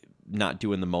 not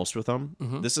doing the most with them.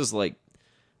 Mm-hmm. This is like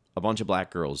a bunch of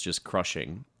black girls just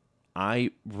crushing.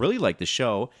 I really like the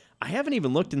show. I haven't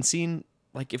even looked and seen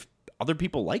like if other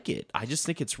people like it. I just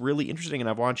think it's really interesting, and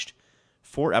I've watched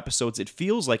 4 episodes. It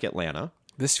feels like Atlanta.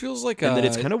 This feels like and then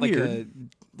it's kind of weird,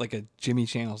 like a Jimmy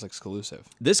Channels exclusive.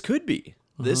 This could be.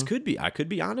 This could be. I could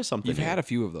be onto something. You've had a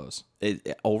few of those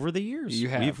over the years. You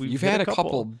have. You've had a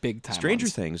couple big time. Stranger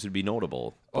ones. Things would be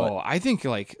notable. I think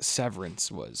like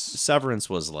Severance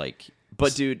was like.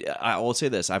 But dude, I will say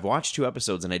this: I've watched 2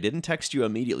 episodes, and I didn't text you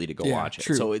immediately to go watch it.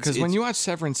 True. So because when you watch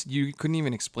Severance, you couldn't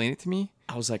even explain it to me.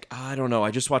 I was like, I don't know. I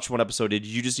just watched 1 episode.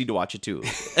 You just need to watch it too.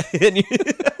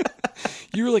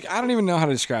 You were like, I don't even know how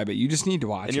to describe it. You just need to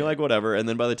watch it. And you're like, whatever. And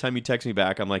then by the time you text me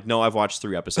back, I'm like, no, I've watched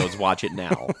 3 episodes. Watch it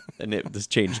now. And it just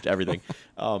changed everything.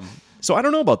 So I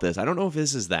don't know about this. I don't know if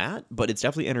this is that, but it's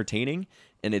definitely entertaining.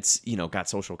 And it's, got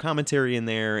social commentary in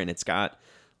there. And it's got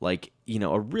like,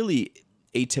 a really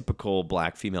atypical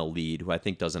black female lead who I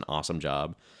think does an awesome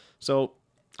job. So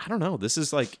I don't know. This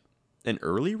is like an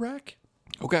early rec.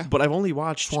 Okay. But I've only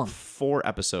watched 4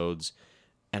 episodes,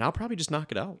 and I'll probably just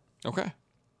knock it out. Okay.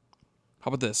 How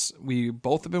about this? We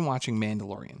both have been watching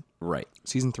Mandalorian. Right.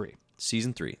 Season 3.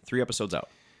 3. 3 episodes out.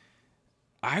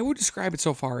 I would describe it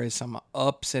so far as some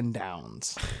ups and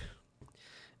downs.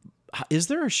 Is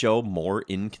there a show more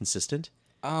inconsistent?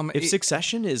 If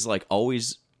Succession is like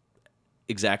always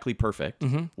exactly perfect,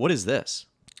 what is this?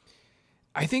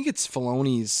 I think it's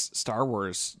Filoni's Star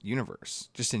Wars universe,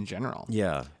 just in general.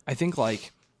 Yeah. I think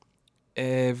like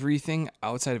everything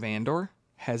outside of Andor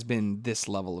has been this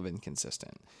level of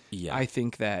inconsistent. Yeah. I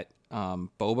think that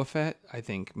Boba Fett, I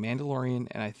think Mandalorian,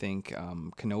 and I think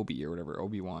Kenobi or whatever,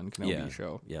 Obi-Wan Kenobi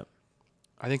show. Yep.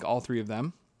 I think all 3 of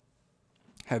them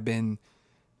have been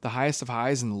the highest of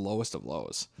highs and the lowest of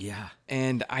lows. Yeah.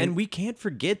 And we can't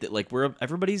forget that like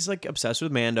everybody's like obsessed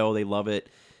with Mando. They love it.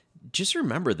 Just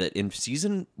remember that in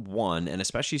season 1 and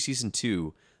especially season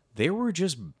 2, there were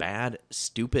just bad,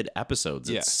 stupid episodes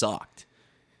that sucked.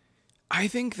 I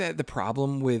think that the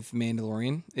problem with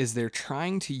Mandalorian is they're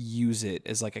trying to use it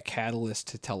as like a catalyst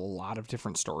to tell a lot of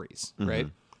different stories, right?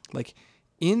 Like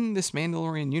in this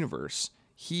Mandalorian universe,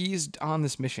 he's on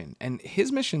this mission, and his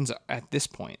missions at this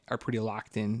point are pretty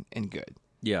locked in and good.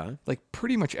 Yeah. Like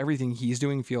pretty much everything he's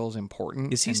doing feels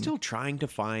important. Is he still trying to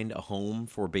find a home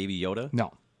for Baby Yoda?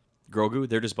 No. Grogu,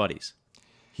 they're just buddies.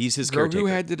 He's his Grogu caretaker.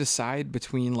 had to decide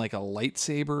between like a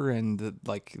lightsaber and the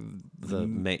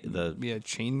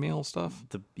chainmail stuff.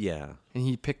 And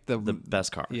he picked the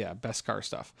Beskar. Yeah, Beskar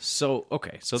stuff. So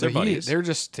they're buddies. They're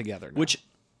just together now. Which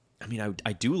I mean,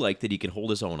 I do like that he can hold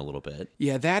his own a little bit.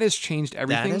 Yeah, that has changed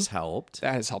everything. That has helped.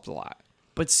 That has helped a lot.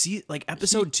 But see, like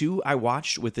episode 2, I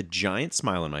watched with a giant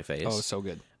smile on my face. Oh, so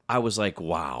good. I was like,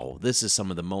 wow, this is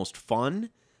some of the most fun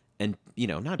and,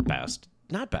 not best,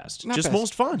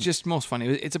 most fun. Just most fun.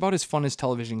 It's about as fun as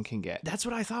television can get. That's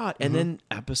what I thought. And then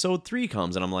episode 3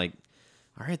 comes and I'm like,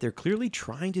 all right, they're clearly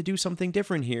trying to do something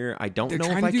different here. I don't know if I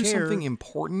care. They're trying to do something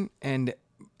important, and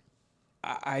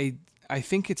I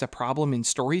think it's a problem in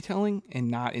storytelling and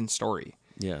not in story.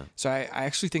 Yeah. So I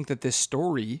actually think that this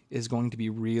story is going to be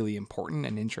really important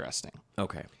and interesting.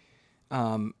 Okay.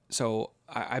 So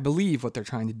I believe what they're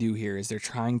trying to do here is they're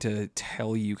trying to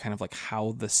tell you kind of like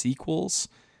how the sequels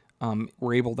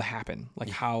were able to happen, like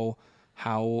how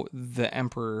the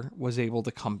Emperor was able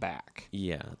to come back.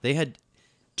 Yeah. They had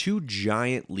 2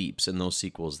 giant leaps in those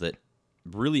sequels that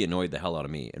really annoyed the hell out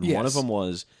of me. And one of them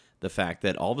was the fact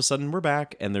that all of a sudden we're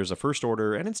back and there's a First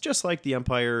Order and it's just like the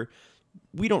Empire.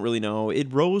 We don't really know.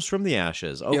 It rose from the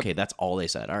ashes. Okay, that's all they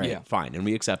said. All right, fine. And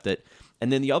we accept it.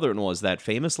 And then the other one was that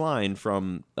famous line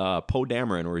from Poe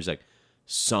Dameron where he's like,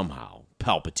 somehow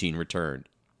Palpatine returned.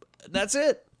 That's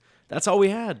it. That's all we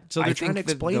had. So they're trying to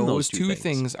explain those two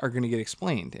things are going to get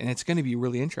explained, and it's going to be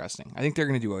really interesting. I think they're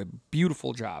going to do a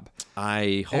beautiful job.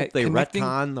 I hope they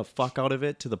retcon the fuck out of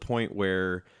it to the point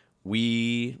where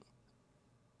we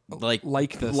like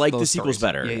the sequels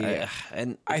better. Yeah.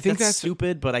 And I think that's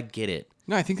stupid, but I get it.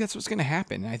 No, I think that's what's going to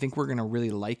happen. I think we're going to really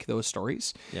like those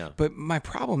stories. Yeah. But my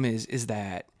problem is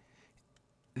that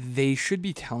they should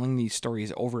be telling these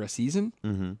stories over a season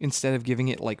instead of giving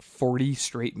it like 40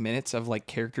 straight minutes of like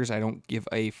characters I don't give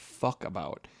a fuck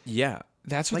about. Yeah.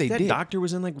 That's what they did. That doctor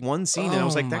was in like one scene and I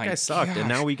was like, that guy sucked. Gosh. And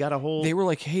now we got a whole... They were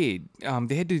like, hey,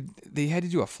 they had to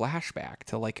do a flashback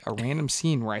to like a random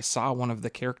scene where I saw one of the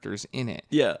characters in it.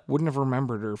 Yeah. Wouldn't have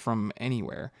remembered her from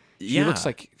anywhere. She looks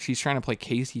like she's trying to play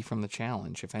Casey from The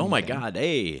Challenge. If anything. Oh my God!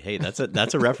 Hey, that's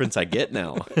a reference I get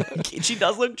now. She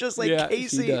does look just like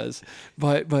Casey. She does,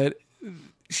 but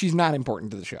she's not important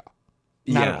to the show.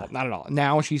 Not at all.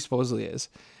 Now she supposedly is,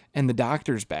 and the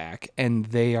doctor's back, and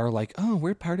they are like, "Oh,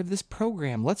 we're part of this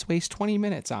program. Let's waste 20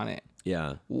 minutes on it."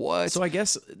 Yeah. What? So I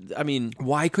guess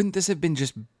why couldn't this have been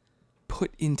just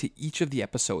put into each of the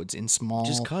episodes in small,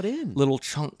 just cut in little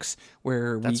chunks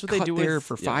where that's we cut there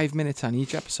for 5 minutes on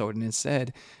each episode, and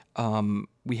instead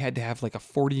we had to have like a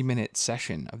 40-minute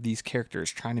session of these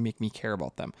characters trying to make me care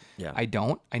about them. Yeah. I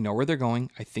know where they're going.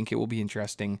 I think it will be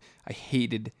interesting. I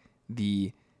hated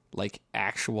the like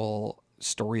actual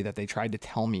story that they tried to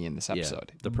tell me in this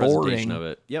episode. The presentation of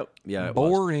it. Yep. Yeah.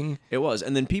 Boring. It was.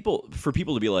 And then for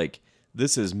people to be like,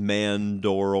 this is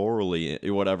Mandororly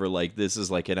or whatever, like this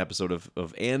is like an episode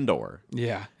of Andor.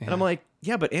 Yeah. And I'm like,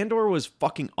 yeah, but Andor was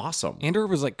fucking awesome. Andor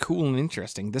was like cool and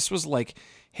interesting. This was like,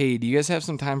 hey, do you guys have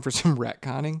some time for some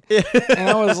retconning? And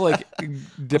I was like,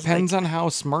 depends on how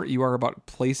smart you are about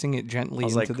placing it gently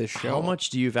into this show. How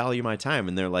much do you value my time?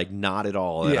 And they're like, not at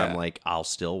all. And I'm like, I'll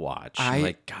still watch. I'm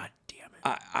like, God damn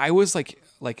it. I was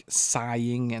like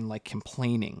sighing and like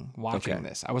complaining watching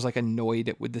this. I was like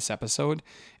annoyed with this episode.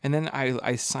 And then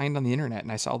I signed on the internet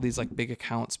and I saw these like big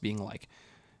accounts being like,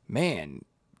 man,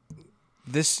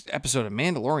 this episode of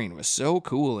Mandalorian was so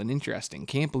cool and interesting.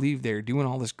 Can't believe they're doing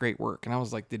all this great work. And I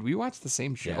was like, did we watch the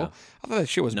same show? Yeah. I thought that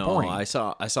shit was boring. No, I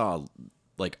saw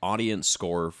like audience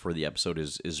score for the episode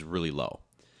is really low.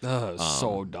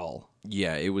 So dull.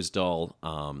 Yeah, it was dull.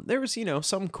 There was,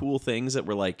 some cool things that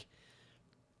were like,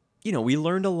 we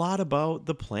learned a lot about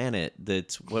the planet.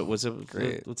 What was it?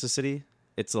 Great. What's a city?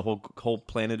 It's the whole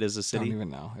planet is a city. I don't even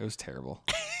know. It was terrible.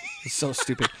 It's so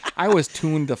stupid. I was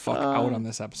tuned the fuck out on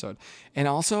this episode. And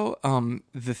also,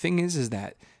 the thing is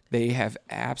that they have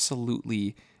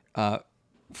absolutely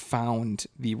found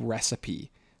the recipe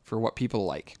for what people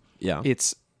like. Yeah.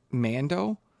 It's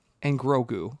Mando and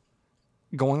Grogu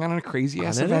going on a crazy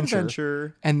ass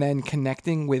adventure and then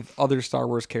connecting with other Star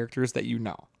Wars characters that you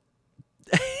know.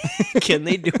 Can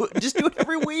they do it? Just do it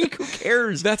every week. Who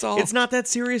cares? That's all. It's not that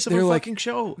serious of a fucking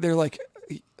show. They're like,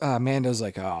 Mando's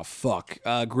like, oh, fuck,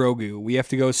 Grogu, we have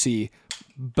to go see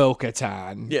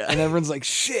Bo-Katan. Yeah. And everyone's like,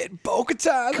 shit,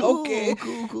 Bo-Katan, cool, okay.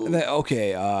 Cool. And then,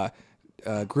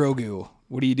 Grogu,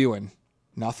 what are you doing?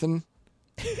 Nothing?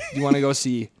 You want to go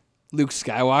see Luke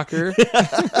Skywalker?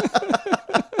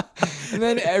 And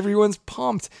then everyone's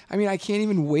pumped. I mean, I can't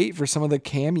even wait for some of the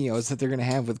cameos that they're going to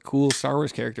have with cool Star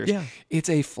Wars characters. Yeah. It's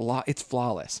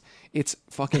flawless. It's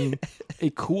fucking a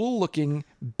cool looking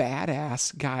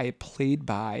badass guy played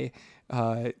by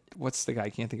what's the guy? I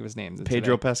can't think of his name.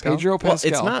 Pedro Pascal. Well,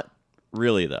 it's not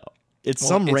really though. It's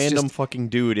some random fucking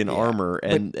dude in armor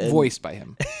and voiced by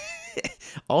him.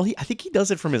 I think he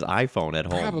does it from his iPhone at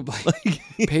home. Probably.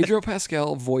 Pedro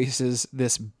Pascal voices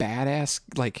this badass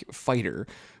like fighter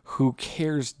who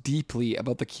cares deeply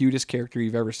about the cutest character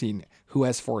you've ever seen who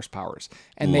has force powers.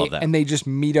 And they just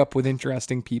meet up with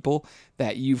interesting people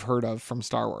that you've heard of from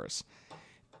Star Wars.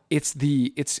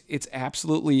 It's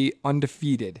absolutely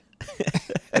undefeated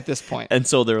at this point. And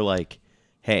so they're like,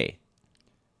 hey,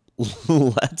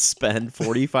 let's spend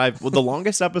 45, the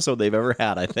longest episode they've ever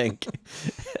had, I think,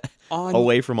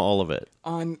 away from all of it.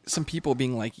 On some people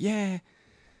being like, yeah.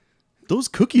 Those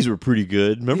cookies were pretty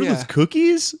good. Remember those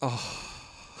cookies? Oh.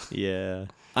 Yeah.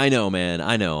 I know, man.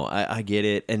 I know. I get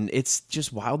it. And it's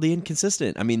just wildly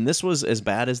inconsistent. I mean, this was as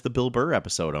bad as the Bill Burr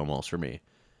episode almost for me.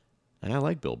 And I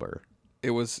like Bill Burr. It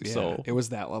was it was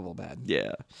that level bad.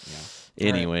 Yeah.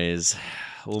 Anyways,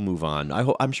 we'll move on.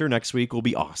 I'm sure next week will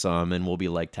be awesome, and we'll be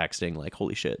like texting like,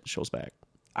 "Holy shit, show's back."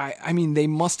 I mean, they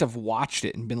must have watched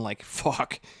it and been like,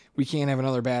 "Fuck, we can't have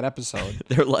another bad episode."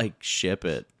 They're like, "Ship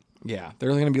it." Yeah, they're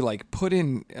gonna be like, "Put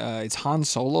in, is Han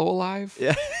Solo alive?"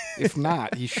 Yeah. If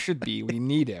not, he should be. We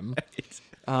need him.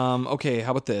 Okay,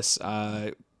 how about this?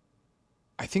 I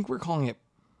think we're calling it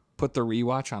 "Put the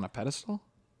Rewatch on a Pedestal."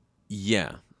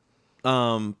 Yeah.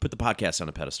 Put the podcast on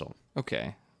a pedestal.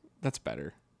 Okay, that's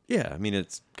better. Yeah, I mean,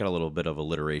 it's got a little bit of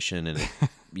alliteration, and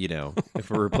if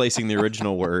we're replacing the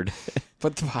original word,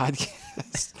 put the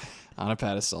podcast on a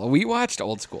pedestal. We watched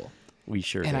Old School. We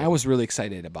sure and did. I was really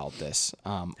excited about this.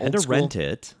 Had to rent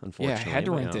it, unfortunately. Yeah, I had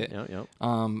to rent it. Yeah.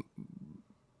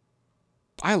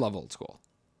 I love Old School.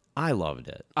 I loved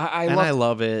it. I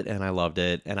love it, and I loved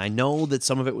it, and I know that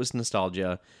some of it was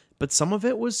nostalgia, but some of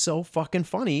it was so fucking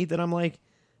funny that I'm like,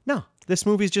 no, this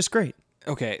movie's just great.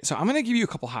 Okay, so I'm going to give you a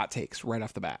couple hot takes right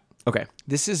off the bat. Okay.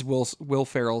 This is Will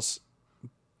Ferrell's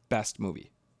best movie.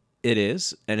 It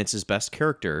is, and it's his best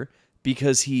character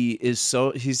because he's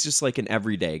just like an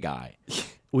everyday guy,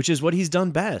 which is what he's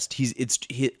done best.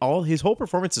 All his whole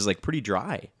performance is like pretty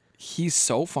dry. He's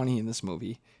so funny in this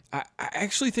movie. I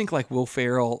actually think like Will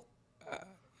Ferrell,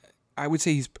 I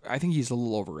think he's a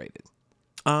little overrated.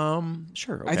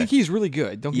 Sure. Okay. I think he's really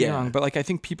good. Don't get me wrong, but like I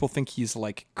think people think he's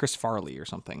like Chris Farley or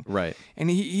something. Right.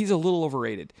 And he's a little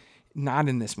overrated. Not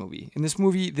in this movie. In this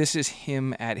movie, this is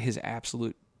him at his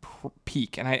absolute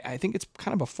peak, and I think it's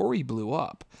kind of before he blew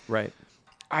up. Right.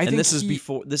 I think this is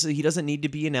before. He doesn't need to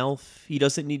be an elf. He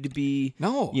doesn't need to be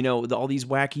all these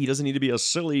wacky. He doesn't need to be a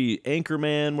silly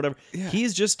anchorman. Whatever. Yeah.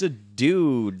 He's just a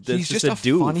dude. He's just a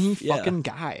doof. Funny fucking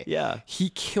guy. Yeah.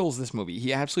 He kills this movie.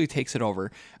 He absolutely takes it over.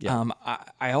 Yeah.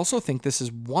 I also think this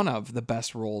is one of the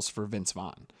best roles for Vince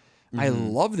Vaughn. Mm-hmm. I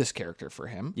love this character for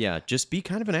him. Yeah, just be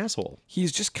kind of an asshole.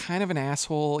 He's just kind of an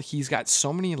asshole. He's got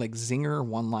so many like zinger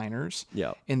one-liners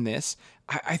in this.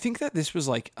 I think that this was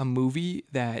like a movie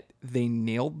that they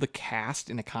nailed the cast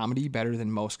in a comedy better than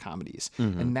most comedies.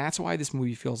 Mm-hmm. And that's why this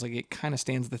movie feels like it kind of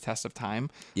stands the test of time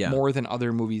more than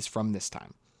other movies from this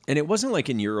time. And it wasn't like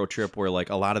in Eurotrip where like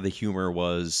a lot of the humor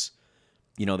was,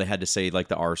 they had to say like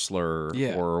the R slur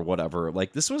or whatever.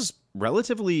 Like this was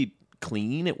relatively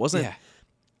clean. It wasn't... Yeah.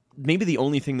 Maybe the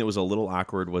only thing that was a little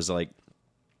awkward was like,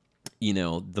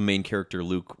 the main character,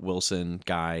 Luke Wilson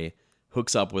guy,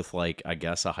 hooks up with like, I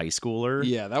guess, a high schooler.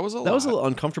 Yeah, that was a little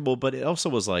uncomfortable, but it also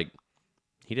was like,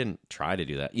 he didn't try to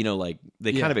do that. Like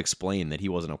they kind of explained that he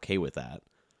wasn't okay with that.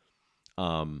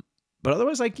 But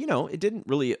otherwise, like, it didn't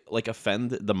really like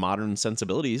offend the modern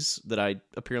sensibilities that I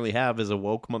apparently have as a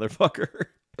woke motherfucker.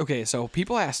 Okay, so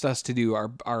people asked us to do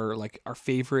our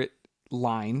favorite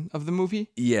line of the movie.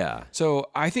 Yeah.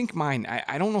 So I think mine,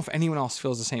 I don't know if anyone else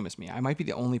feels the same as me. I might be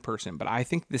the only person, but I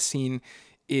think this scene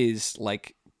is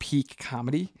like peak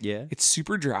comedy. Yeah. It's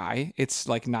super dry. It's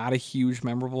like not a huge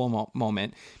memorable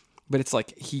moment, but it's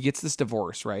like he gets this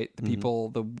divorce, right? The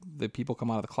people, the people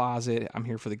come out of the closet. I'm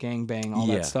here for the gangbang, all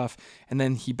that stuff. And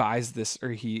then he buys this, or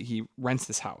he rents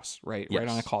this house, right? Yes. Right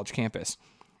on a college campus.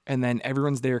 And then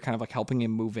everyone's there kind of like helping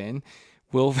him move in.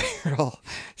 Will Ferrell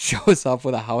shows up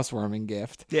with a housewarming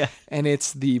gift. Yeah. And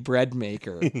it's the bread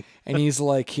maker. And he's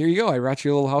like, here you go. I brought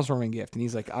you a little housewarming gift. And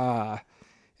he's like,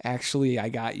 actually, I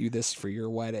got you this for your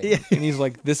wedding. Yeah. And he's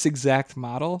like, this exact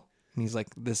model? And he's like,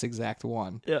 this exact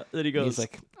one. Yeah. Then he goes. And he's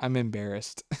like, I'm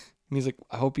embarrassed. And he's like,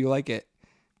 I hope you like it.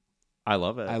 I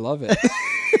love it. I love it.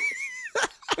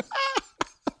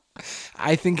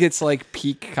 I think it's like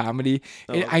peak comedy.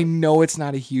 I know it's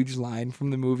not a huge line from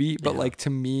the movie, but like to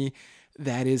me,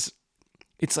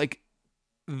 it's like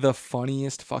the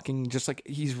funniest fucking, just like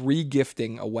he's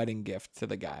re-gifting a wedding gift to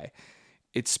the guy.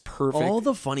 It's perfect. All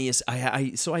the funniest.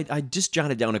 I just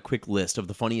jotted down a quick list of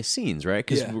the funniest scenes, right?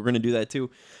 Because we're going to do that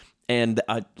too. And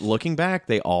looking back,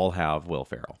 they all have Will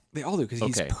Ferrell. They all do because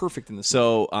he's perfect in this.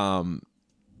 So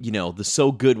the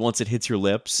so good once it hits your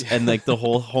lips, and like the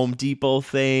whole Home Depot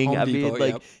thing.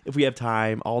 If we have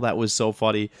time, all that was so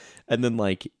funny. And then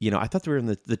like, I thought they were in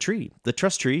the tree, the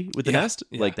trust tree with the nest.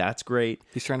 Yeah. Like that's great.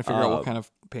 He's trying to figure out what kind of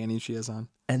panties she has on.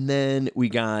 And then we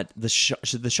got the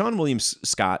Sean William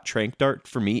Scott trank dart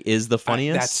for me is the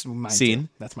funniest scene.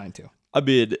 That's mine too. I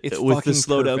mean, it's with the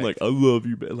slowdown, like, I love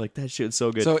you, man. Like, that shit's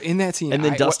so good. So in that scene... And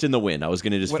then Dust in the Wind. I was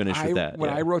going to just finish with that. What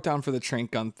I wrote down for the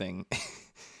trank gun thing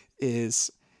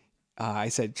is, I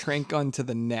said, trank gun to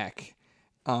the neck.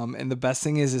 And the best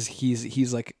thing is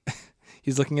he's like...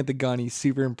 He's looking at the gun. He's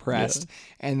super impressed.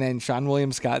 Yeah. And then Sean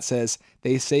William Scott says,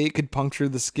 they say it could puncture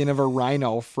the skin of a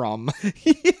rhino from...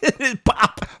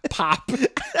 Pop.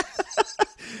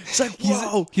 It's like,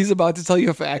 whoa. He's about to tell you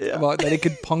a fact about that it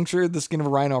could puncture the skin of a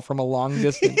rhino from a long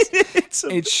distance.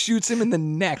 It shoots him in the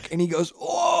neck, and he goes,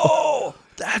 oh,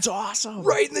 that's awesome.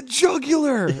 Right in the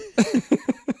jugular.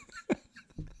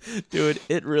 Dude,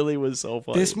 it really was so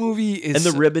funny. This movie is...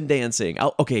 And the ribbon dancing.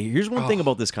 Okay, here's one thing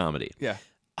about this comedy. Yeah.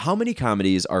 How many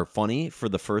comedies are funny for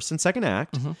the first and second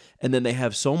act, and then they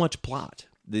have so much plot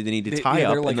they need to tie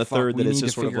up in the third that it's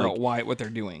just sort of like what they're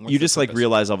doing. You just like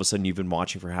realize all of a sudden you've been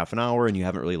watching for half an hour and you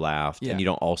haven't really laughed, and you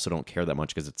don't care that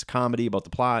much because it's a comedy about the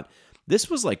plot. This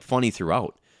was like funny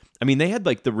throughout. I mean, they had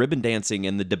like the ribbon dancing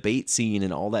and the debate scene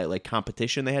and all that like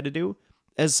competition they had to do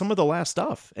as some of the last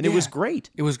stuff, and it was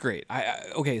great. It was great.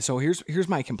 Okay, so here's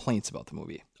my complaints about the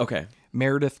movie. Okay,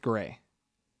 Meredith Grey.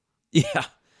 Yeah.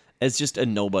 It's just a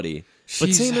nobody.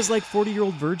 But same as like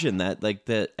 40-Year-Old Virgin, that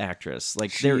actress.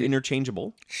 Like they're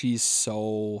interchangeable. She's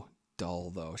so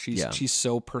dull though. She's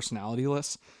so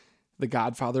personalityless. The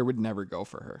Godfather would never go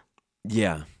for her.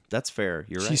 Yeah, that's fair.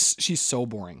 You're right. She's so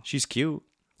boring. She's cute.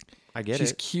 I get it.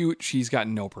 She's cute. She's got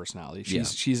no personality.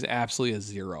 She's absolutely a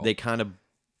zero. They kind of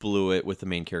blew it with the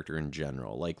main character in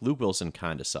general. Like Luke Wilson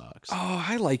kind of sucks. Oh,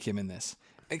 I like him in this.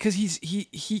 Because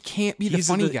he can't be the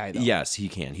funny guy though. Yes, he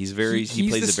can. He plays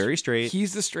it very straight.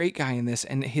 He's the straight guy in this,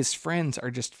 and his friends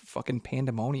are just fucking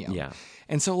pandemonium. Yeah.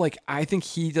 And so like I think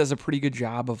he does a pretty good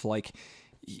job of like,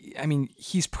 I mean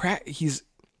he's by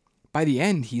the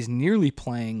end he's nearly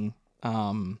playing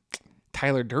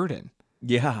Tyler Durden.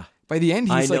 Yeah. By the end,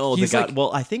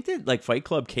 well, I think that like Fight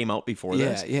Club came out before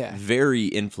this. Yeah. Very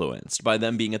influenced by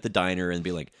them being at the diner and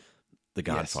be like, The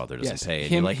Godfather doesn't pay.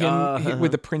 And you're like, him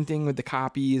with the printing, with the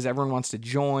copies, everyone wants to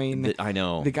join. I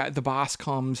know. The boss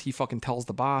comes, he fucking tells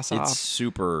the boss off. It's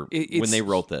super. When they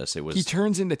wrote this, it was. He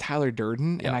turns into Tyler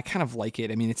Durden, and I kind of like it.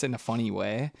 I mean, it's in a funny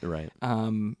way. Right.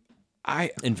 And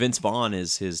Vince Vaughn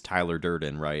is his Tyler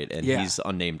Durden, right? And he's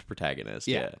unnamed protagonist.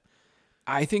 Yeah.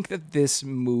 I think that this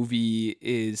movie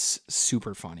is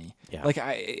super funny. Yeah. Like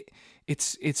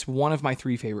it's one of my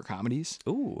 3 favorite comedies.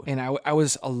 Ooh. And I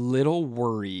was a little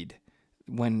worried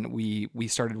when we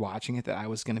started watching it that I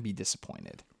was going to be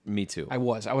disappointed. Me too. I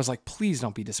was like, please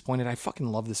don't be disappointed. I fucking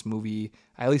love this movie.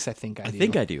 At least I think I do. I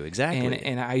think I do, exactly.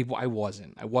 And I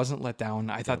wasn't. I wasn't let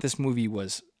down. I thought this movie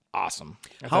was awesome.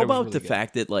 How about the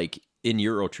fact that like in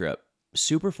Eurotrip,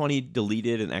 super funny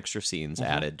deleted and extra scenes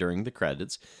added during the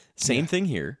credits. Same thing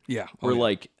here. Yeah. Where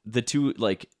like the two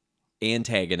like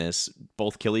antagonists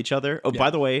both kill each other. Oh, by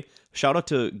the way, shout out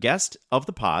to guest of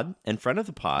the pod and friend of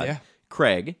the pod,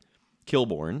 Craig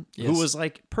Kilborn, who was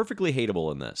like perfectly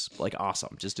hateable in this. Like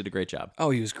awesome. Just did a great job. Oh,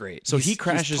 he was great. So he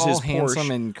crashes tall, his handsome,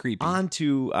 Porsche and creepy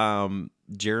onto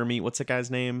Jeremy, what's that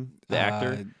guy's name? The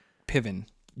actor? Piven.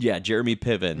 Yeah, Jeremy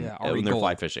Piven when they're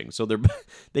fly fishing. So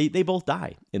they both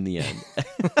die in the end.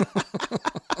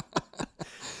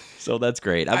 So that's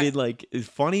great. I mean, like,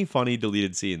 funny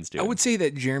deleted scenes, too. I would say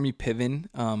that Jeremy Piven,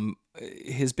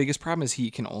 his biggest problem is he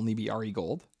can only be Ari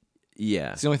Gold.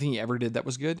 Yeah. It's the only thing he ever did that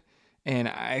was good. And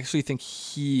I actually think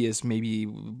he is maybe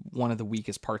one of the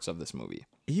weakest parts of this movie.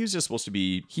 He was just supposed to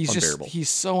be unbearable. He's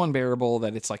so unbearable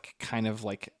that it's like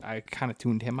I kind of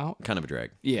tuned him out. Kind of a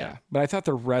drag. Yeah. But I thought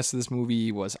the rest of this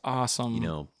movie was awesome. You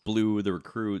know, Blue, the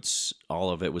recruits, all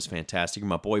of it was fantastic.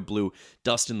 My boy Blue,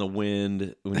 Dust in the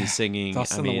Wind when he's singing.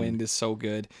 Dust in the Wind is so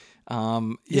good.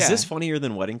 Is this funnier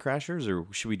than Wedding Crashers,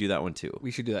 or should we do that one too?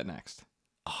 We should do that next.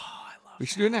 Oh, I love We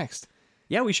should do it next.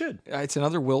 Yeah, we should. It's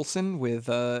another Wilson with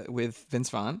Vince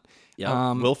Vaughn.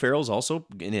 Yeah, Will Ferrell's also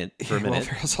in it for a minute. Will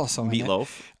Ferrell's also in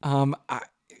Meatloaf. it.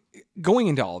 Going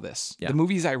into all this, the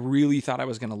movies I really thought I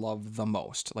was going to love the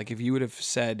most. Like if you would have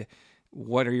said,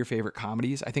 what are your favorite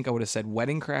comedies? I think I would have said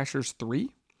Wedding Crashers 3,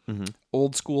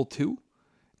 Old School 2,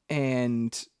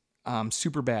 and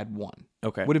Superbad 1.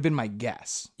 Okay. Would have been my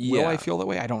guess. Yeah. Will I feel that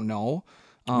way? I don't know.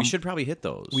 We should probably hit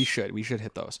those. We should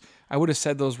hit those. I would have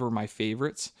said those were my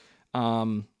favorites.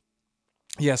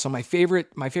 Yeah, so my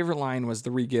favorite line was the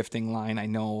regifting line. I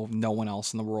know no one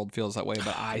else in the world feels that way,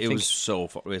 but I think it was so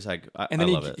fun. It was like, I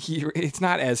love it. It's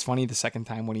not as funny the second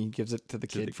time when he gives it to the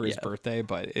kid for his birthday,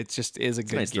 but it just is a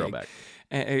good nice throwback.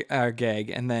 Gag.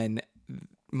 And then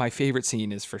my favorite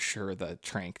scene is for sure the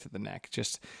trank to the neck.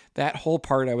 Just that whole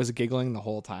part, I was giggling the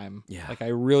whole time. Yeah, like I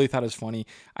really thought it was funny.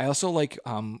 I also like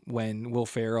when Will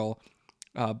Ferrell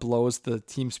blows the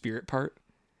team spirit part.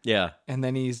 Yeah. And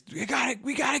then we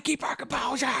gotta keep our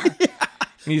composure. And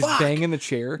he's banging the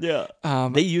chair. Yeah.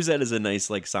 They use that as a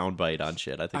nice like soundbite on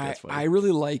shit. I think that's funny. I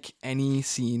really like any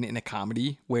scene in a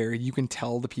comedy where you can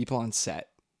tell the people on set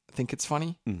think it's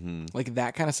funny. Mm-hmm. Like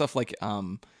that kind of stuff. Like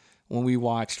when we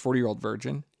watched 40-Year-Old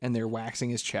Virgin and they're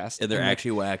waxing his chest. And they're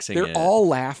actually waxing They're all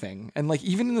laughing. And like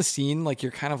even in the scene, like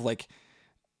you're kind of like,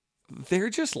 they're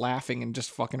just laughing and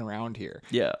just fucking around here.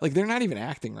 Yeah. Like they're not even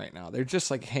acting right now. They're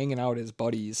just like hanging out as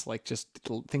buddies, like just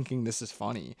thinking this is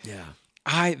funny.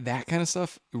 Yeah. That kind of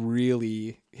stuff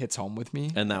really hits home with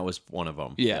me. And that was one of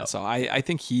them. Yeah. Yep. So I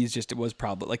think it was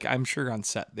probably like, I'm sure on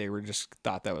set, they were just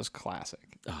thought that was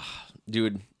classic.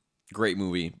 Dude, great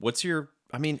movie.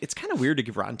 It's kind of weird to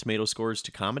give Rotten Tomato scores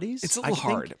to comedies. It's a little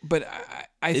hard, but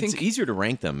I think it's easier to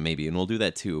rank them maybe, and we'll do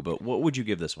that too. But what would you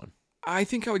give this one? I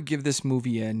think I would give this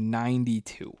movie a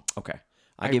 92. Okay.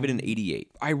 I gave it an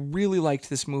 88. I really liked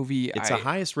this movie. It's the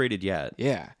highest rated yet.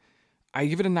 Yeah. I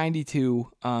give it a 92.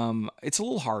 It's a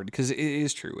little hard because it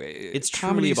is true. It's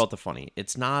truly about the funny.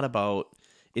 It's not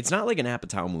like an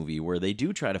Apatow movie where they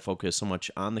do try to focus so much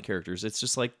on the characters. It's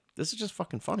just like, this is just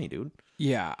fucking funny, dude.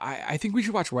 Yeah. I think we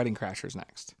should watch Wedding Crashers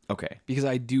next. Okay. Because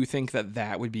I do think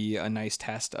that would be a nice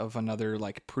test of another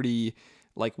like pretty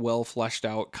like well fleshed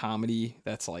out comedy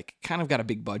that's like kind of got a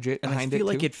big budget behind it. I feel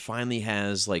like it finally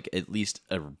has like at least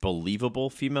a believable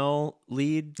female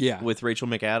lead. Yeah. With Rachel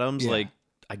McAdams. Yeah. Like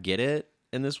I get it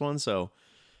in this one, so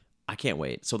I can't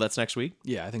wait. So that's next week?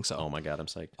 Yeah, I think so. Oh my God, I'm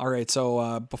psyched. All right,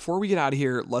 so before we get out of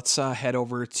here, let's head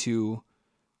over to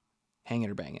Hang It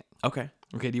or Bang It. Okay.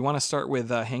 Okay, do you want to start with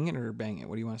Hang It or Bang It?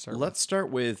 What do you want to start with? Let's start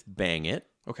with Bang It.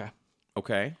 Okay.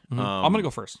 Okay. Mm-hmm. I'm going to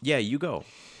go first. Yeah, you go.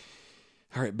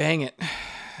 All right, Bang It.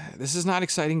 This is not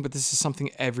exciting, but this is something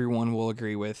everyone will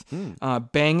agree with.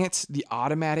 Bang It, the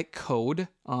automatic code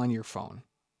on your phone.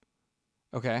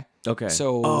 Okay.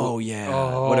 So. Oh yeah.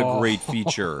 What a great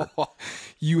feature.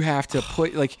 You have to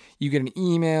put like you get an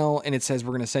email and it says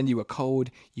we're going to send you a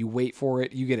code. You wait for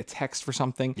it. You get a text for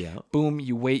something. Yeah. Boom.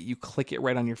 You wait. You click it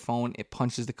right on your phone. It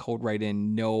punches the code right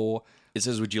in. No. It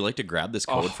says, "Would you like to grab this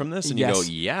code from this?" And you yes. go,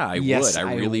 "Yeah, I would.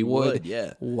 I really would."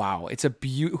 Yeah. Wow. It's a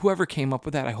whoever came up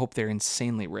with that, I hope they're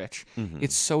insanely rich. Mm-hmm.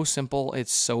 It's so simple.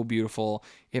 It's so beautiful.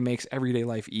 It makes everyday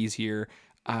life easier.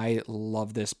 I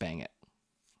love this. Bang It.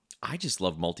 I just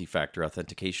love multi-factor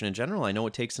authentication in general. I know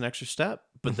it takes an extra step,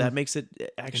 but that makes it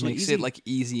actually easy. It like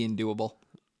easy and doable.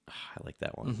 I like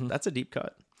that one. Mm-hmm. That's a deep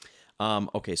cut.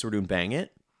 Okay, so we're doing Bang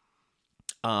It.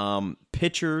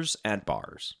 Pictures at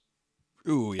bars.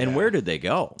 Ooh, yeah. And where did they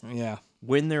go? Yeah.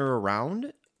 When they're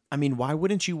around? I mean, why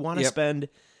wouldn't you want to spend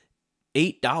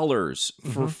 $8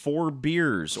 for 4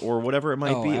 beers or whatever it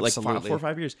might be? Absolutely. Like 4 or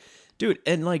 5 beers. Dude,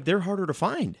 and like they're harder to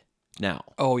find now.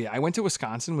 Oh, yeah. I went to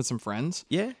Wisconsin with some friends.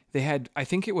 Yeah. They had, I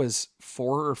think it was $4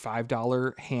 or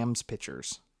 $5 Hams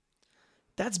pitchers.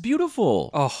 That's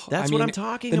beautiful. Oh, that's what I'm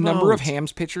talking about. The number of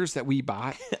Hams pitchers that we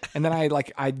bought. And then I'd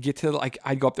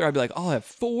go up there. I'd be like, I'll have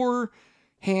 4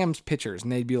 Hams pitchers.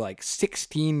 And they'd be like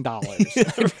 $16.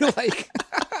 I'd be like,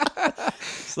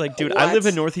 it's like, dude, what? I live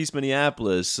in Northeast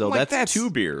Minneapolis, so like, that's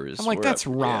 2 beers. I'm like, that's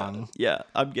wrong. Yeah,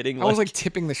 I'm getting. I was like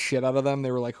tipping the shit out of them.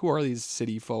 They were like, "Who are these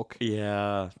city folk?"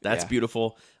 Yeah, that's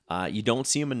beautiful. You don't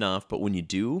see them enough, but when you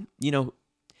do,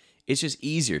 it's just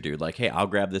easier, dude. Like, hey, I'll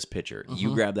grab this pitcher.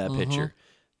 You grab that pitcher.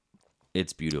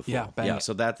 It's beautiful. Yeah, bang it.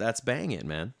 So that's Bang It,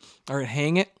 man. All right,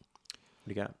 Hang It. What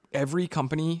do you got? Every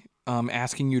company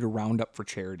asking you to round up for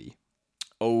charity.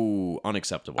 Oh,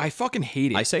 unacceptable. I fucking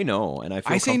hate it. I say no, and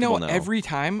I say no now. every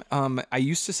time. I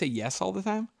used to say yes all the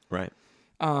time. Right.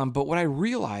 But what I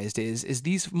realized is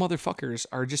these motherfuckers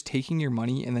are just taking your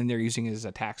money and then they're using it as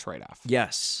a tax write-off.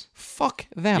 Yes. Fuck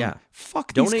them. Yeah.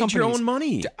 Fuck these companies. Donate your own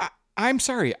money. I'm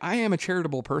sorry. I am a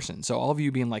charitable person. So all of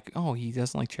you being like, oh, he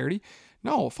doesn't like charity.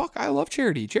 No, fuck. I love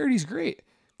charity. Charity's great.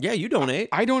 Yeah, you donate.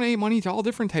 I donate money to all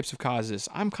different types of causes.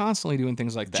 I'm constantly doing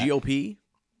things like that. GOP?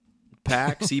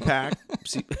 PAC? CPAC?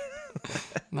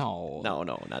 No,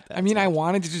 not that. I mean, I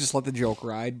wanted to just let the joke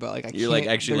ride, but like I can't. You're like,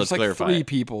 actually, let's clarify. 3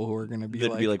 people who are going to be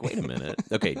like, wait a minute.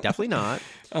 Okay, definitely not.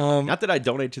 Not that I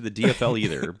donate to the DFL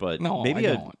either, but no,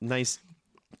 maybe nice.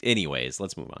 Anyways,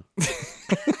 let's move on.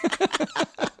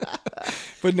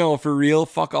 But no, for real,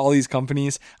 fuck all these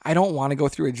companies. I don't want to go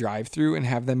through a drive-through and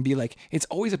have them be like, it's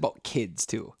always about kids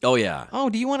too. Oh, yeah. Oh,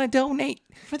 do you want to donate?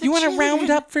 Do you want to round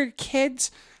up for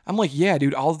kids? I'm like, yeah,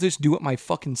 dude, I'll just do it my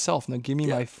fucking self. Now give me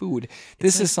my food.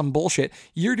 This is some bullshit.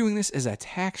 You're doing this as a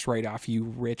tax write-off, you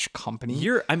rich company.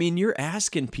 You're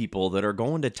asking people that are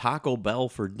going to Taco Bell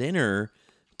for dinner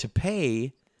to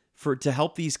pay to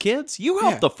help these kids. You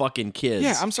help the fucking kids.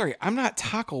 Yeah, I'm sorry. I'm not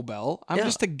Taco Bell. I'm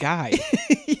just a guy.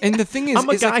 And the thing is, I'm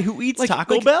a guy who eats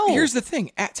Taco Bell. Here's the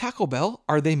thing. At Taco Bell,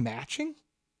 are they matching?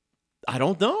 I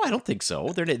don't know. I don't think so.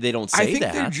 They don't say that. I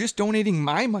think they're just donating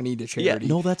my money to charity.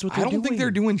 Yeah, no, that's what they're doing. I don't think they're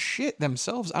doing shit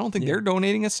themselves. I don't think they're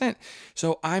donating a cent.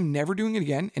 So I'm never doing it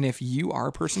again. And if you are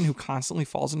a person who constantly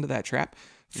falls into that trap,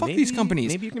 fuck these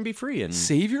companies. Maybe you can be free and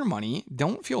save your money.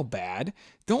 Don't feel bad.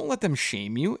 Don't let them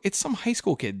shame you. It's some high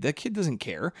school kid. The kid doesn't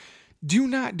care. Do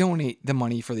not donate the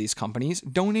money for these companies.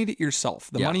 Donate it yourself.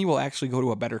 The money will actually go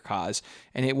to a better cause,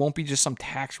 and it won't be just some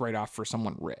tax write-off for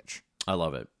someone rich. I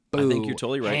love it. Boo. I think you're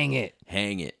totally right.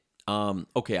 Hang it.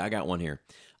 Okay, I got one here.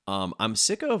 I'm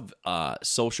sick of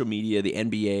social media, the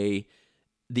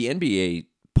NBA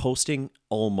posting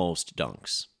almost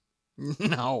dunks.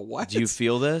 No, what? Do you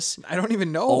feel this? I don't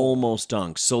even know. Almost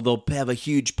dunks. So they'll have a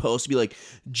huge post be like,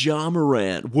 Ja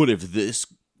Morant, what if this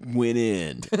went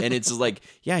in? And it's like,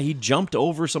 yeah, he jumped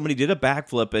over somebody, did a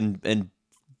backflip and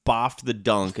boffed the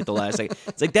dunk at the last second.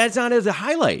 It's like, that's not as a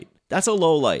highlight. That's a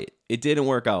low light. It didn't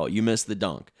work out. You missed the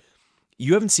dunk.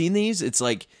 You haven't seen these? It's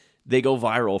like they go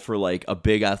viral for like a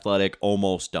big athletic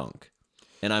almost dunk.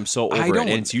 And I'm so over it. And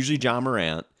it's usually Ja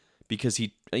Morant because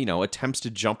he, attempts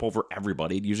to jump over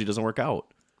everybody. It usually doesn't work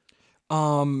out.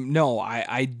 No,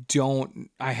 I don't.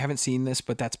 I haven't seen this,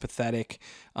 but that's pathetic.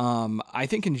 I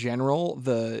think in general,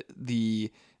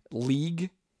 the league,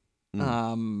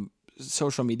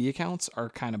 social media accounts are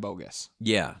kind of bogus.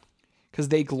 Yeah. Because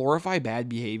they glorify bad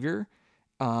behavior,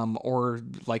 or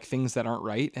like things that aren't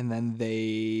right, and then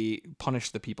they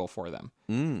punish the people for them.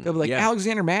 They'll be like,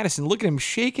 Alexander Madison, look at him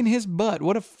shaking his butt.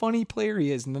 What a funny player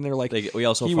he is. And then they're like, we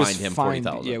also fined him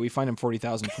 $40,000. Yeah, we fined him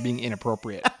 $40,000 for being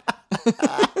inappropriate.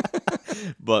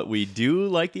 But we do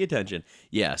like the attention.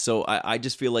 Yeah, so I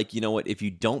just feel like, you know what? If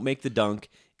you don't make the dunk,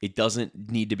 it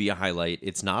doesn't need to be a highlight.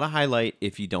 It's not a highlight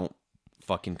if you don't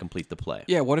fucking complete the play.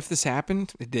 Yeah, what if this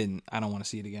happened? It didn't. I don't want to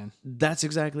see it again. That's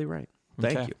exactly right.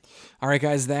 Thank you. All right,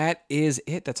 guys, that is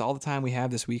it. That's all the time we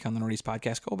have this week on the Northeast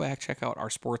Podcast. Go back, check out our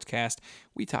sportscast.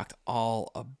 We talked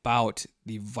all about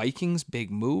the Vikings'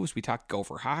 big moves. We talked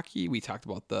Gopher hockey. We talked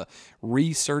about the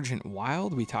resurgent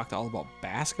Wild. We talked all about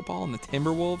basketball and the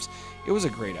Timberwolves. It was a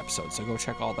great episode, so go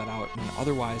check all that out. And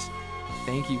otherwise,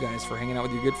 thank you guys for hanging out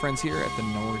with your good friends here at the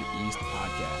Northeast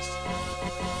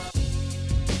Podcast.